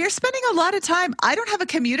 We're spending a lot of time. I don't have a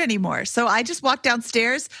commute anymore. So I just walk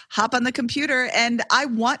downstairs, hop on the computer, and I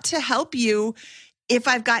want to help you if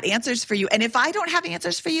I've got answers for you. And if I don't have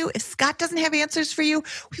answers for you, if Scott doesn't have answers for you,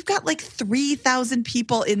 we've got like 3,000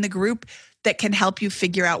 people in the group. that can help you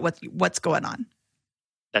figure out what's going on.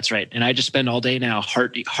 That's right. And I just spend all day now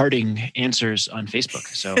hearting answers on Facebook.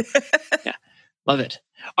 So yeah, love it.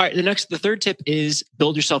 All right. The third tip is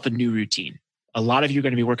build yourself a new routine. A lot of you are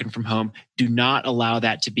going to be working from home. Do not allow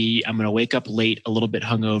that to be, I'm going to wake up late, a little bit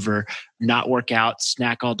hungover, not work out,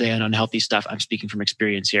 snack all day on unhealthy stuff. I'm speaking from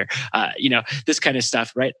experience here. This kind of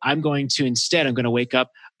stuff, right? I'm going to wake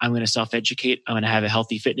up, I'm going to self-educate. I'm going to have a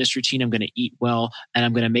healthy fitness routine. I'm going to eat well, and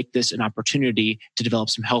I'm going to make this an opportunity to develop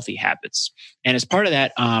some healthy habits. And as part of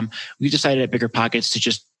that, we've decided at Bigger Pockets to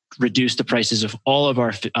just reduce the prices of all of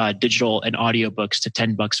our digital and audio books to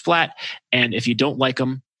 $10 flat. And if you don't like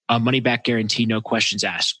them, money back guarantee, no questions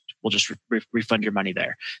asked. We'll just refund your money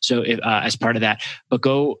there. So as part of that, but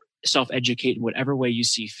go self-educate in whatever way you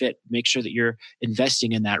see fit. Make sure that you're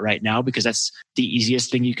investing in that right now, because that's the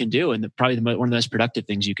easiest thing you can do, and probably one of the most productive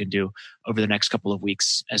things you can do over the next couple of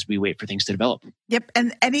weeks as we wait for things to develop. Yep.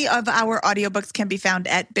 And any of our audiobooks can be found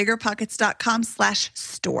at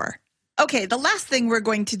biggerpockets.com/store. Okay, the last thing we're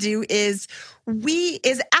going to do is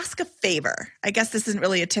ask a favor. I guess this isn't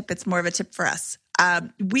really a tip. It's more of a tip for us.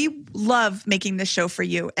 We love making this show for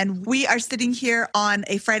you. And we are sitting here on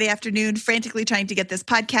a Friday afternoon, frantically trying to get this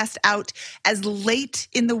podcast out as late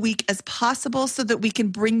in the week as possible so that we can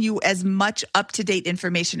bring you as much up-to-date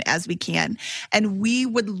information as we can. And we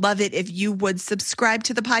would love it if you would subscribe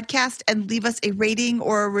to the podcast and leave us a rating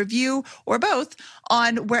or a review or both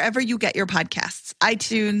on wherever you get your podcasts.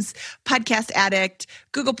 iTunes, Podcast Addict,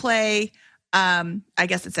 Google Play, I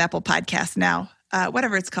guess it's Apple Podcasts now.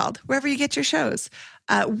 Whatever it's called, wherever you get your shows.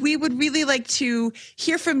 We would really like to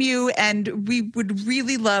hear from you, and we would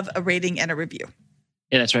really love a rating and a review.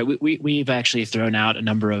 Yeah, that's right. We've actually thrown out a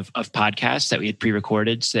number of podcasts that we had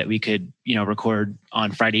pre-recorded so that we could, record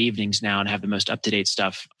on Friday evenings now and have the most up-to-date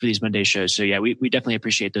stuff for these Monday shows. So yeah, we definitely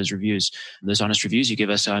appreciate those reviews, those honest reviews you give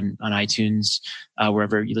us on iTunes,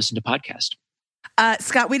 wherever you listen to podcasts.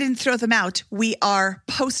 Scott, we didn't throw them out. We are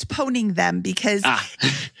postponing them because,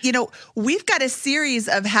 we've got a series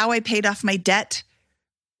of how I paid off my debt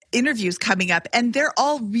interviews coming up, and they're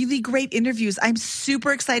all really great interviews. I'm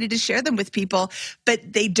super excited to share them with people,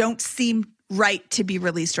 but they don't seem right to be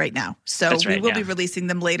released right now. So we will be releasing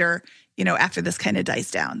them later, after this kind of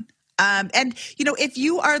dies down. If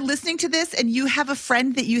you are listening to this and you have a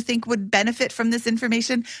friend that you think would benefit from this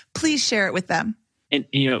information, please share it with them. And,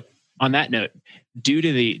 on that note, due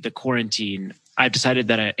to the quarantine, I've decided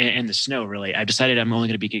that and the snow, really, I've decided I'm only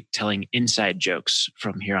going to be telling inside jokes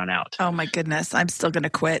from here on out. Oh my goodness. I'm still going to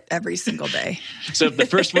quit every single day. So the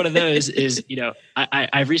first one of those is,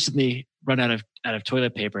 I've recently run out of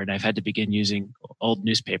toilet paper, and I've had to begin using old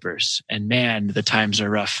newspapers, and man, the times are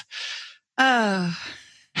rough. Oh.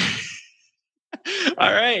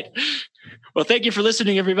 All right. Well, thank you for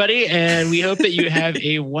listening, everybody. And we hope that you have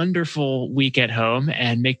a wonderful week at home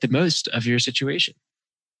and make the most of your situation.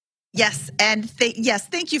 Yes. And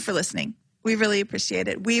thank you for listening. We really appreciate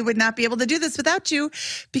it. We would not be able to do this without you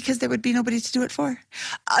because there would be nobody to do it for.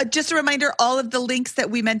 Just a reminder, all of the links that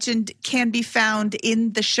we mentioned can be found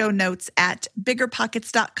in the show notes at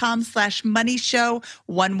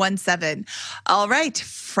biggerpockets.com/moneyshow117. All right.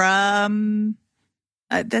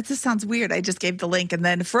 That just sounds weird. I just gave the link. And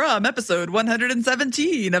then from episode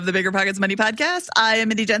 117 of the Bigger Pockets Money Podcast, I am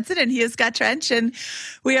Mindy Jensen and he is Scott Trench, and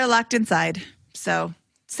we are locked inside. So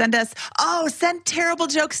send terrible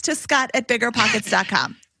jokes to Scott at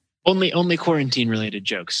biggerpockets.com. Only quarantine related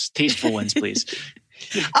jokes. Tasteful ones, please.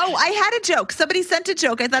 Oh, I had a joke. Somebody sent a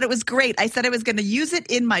joke. I thought it was great. I said I was going to use it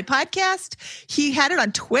in my podcast. He had it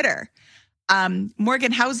on Twitter.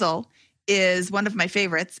 Morgan Housel is one of my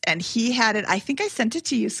favorites, and he had it. I think I sent it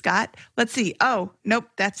to you, Scott. Let's see. Oh, nope,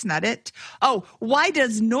 that's not it. Oh, why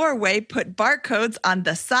does Norway put barcodes on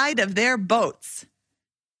the side of their boats?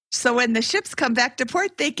 So when the ships come back to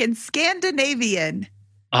port, they can Scandinavian.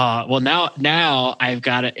 Well, now I've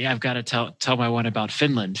got to tell my one about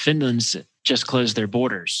Finland. Finland's just closed their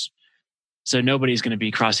borders, so nobody's going to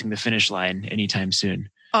be crossing the finish line anytime soon.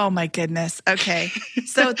 Oh, my goodness. Okay.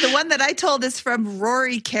 So the one that I told is from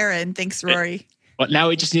Rory Karen. Thanks, Rory. Well, now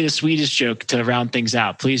we just need a Swedish joke to round things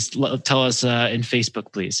out. Please tell us in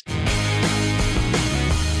Facebook, please.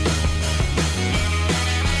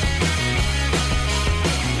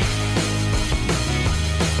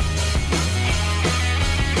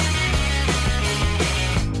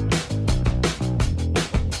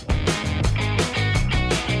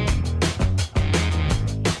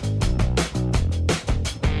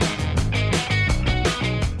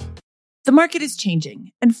 The market is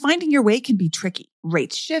changing, and finding your way can be tricky.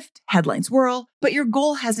 Rates shift, headlines whirl, but your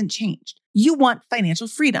goal hasn't changed. You want financial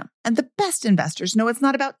freedom, and the best investors know it's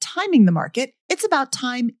not about timing the market, it's about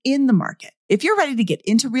time in the market. If you're ready to get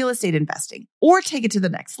into real estate investing or take it to the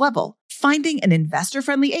next level, finding an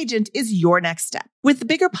investor-friendly agent is your next step. With the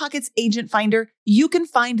BiggerPockets Agent Finder, you can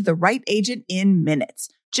find the right agent in minutes.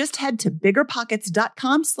 Just head to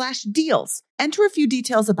biggerpockets.com/deals. Enter a few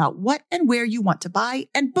details about what and where you want to buy,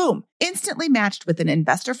 and boom, instantly matched with an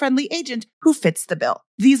investor-friendly agent who fits the bill.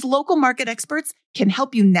 These local market experts can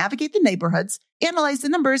help you navigate the neighborhoods, analyze the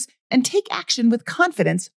numbers, and take action with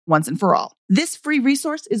confidence once and for all. This free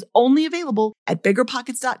resource is only available at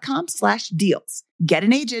biggerpockets.com/deals. Get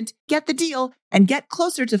an agent, get the deal, and get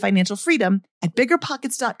closer to financial freedom at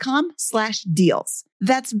biggerpockets.com/deals.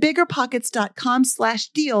 That's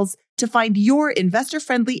biggerpockets.com/deals to find your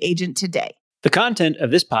investor-friendly agent today. The content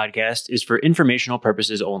of this podcast is for informational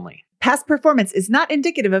purposes only. Past performance is not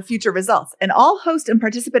indicative of future results, and all host and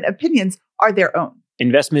participant opinions are their own.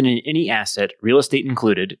 Investment in any asset, real estate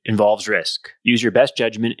included, involves risk. Use your best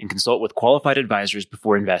judgment and consult with qualified advisors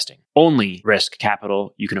before investing. Only risk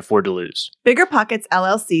capital you can afford to lose. BiggerPockets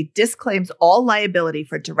LLC disclaims all liability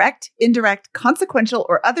for direct, indirect, consequential,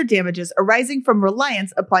 or other damages arising from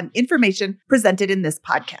reliance upon information presented in this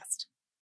podcast.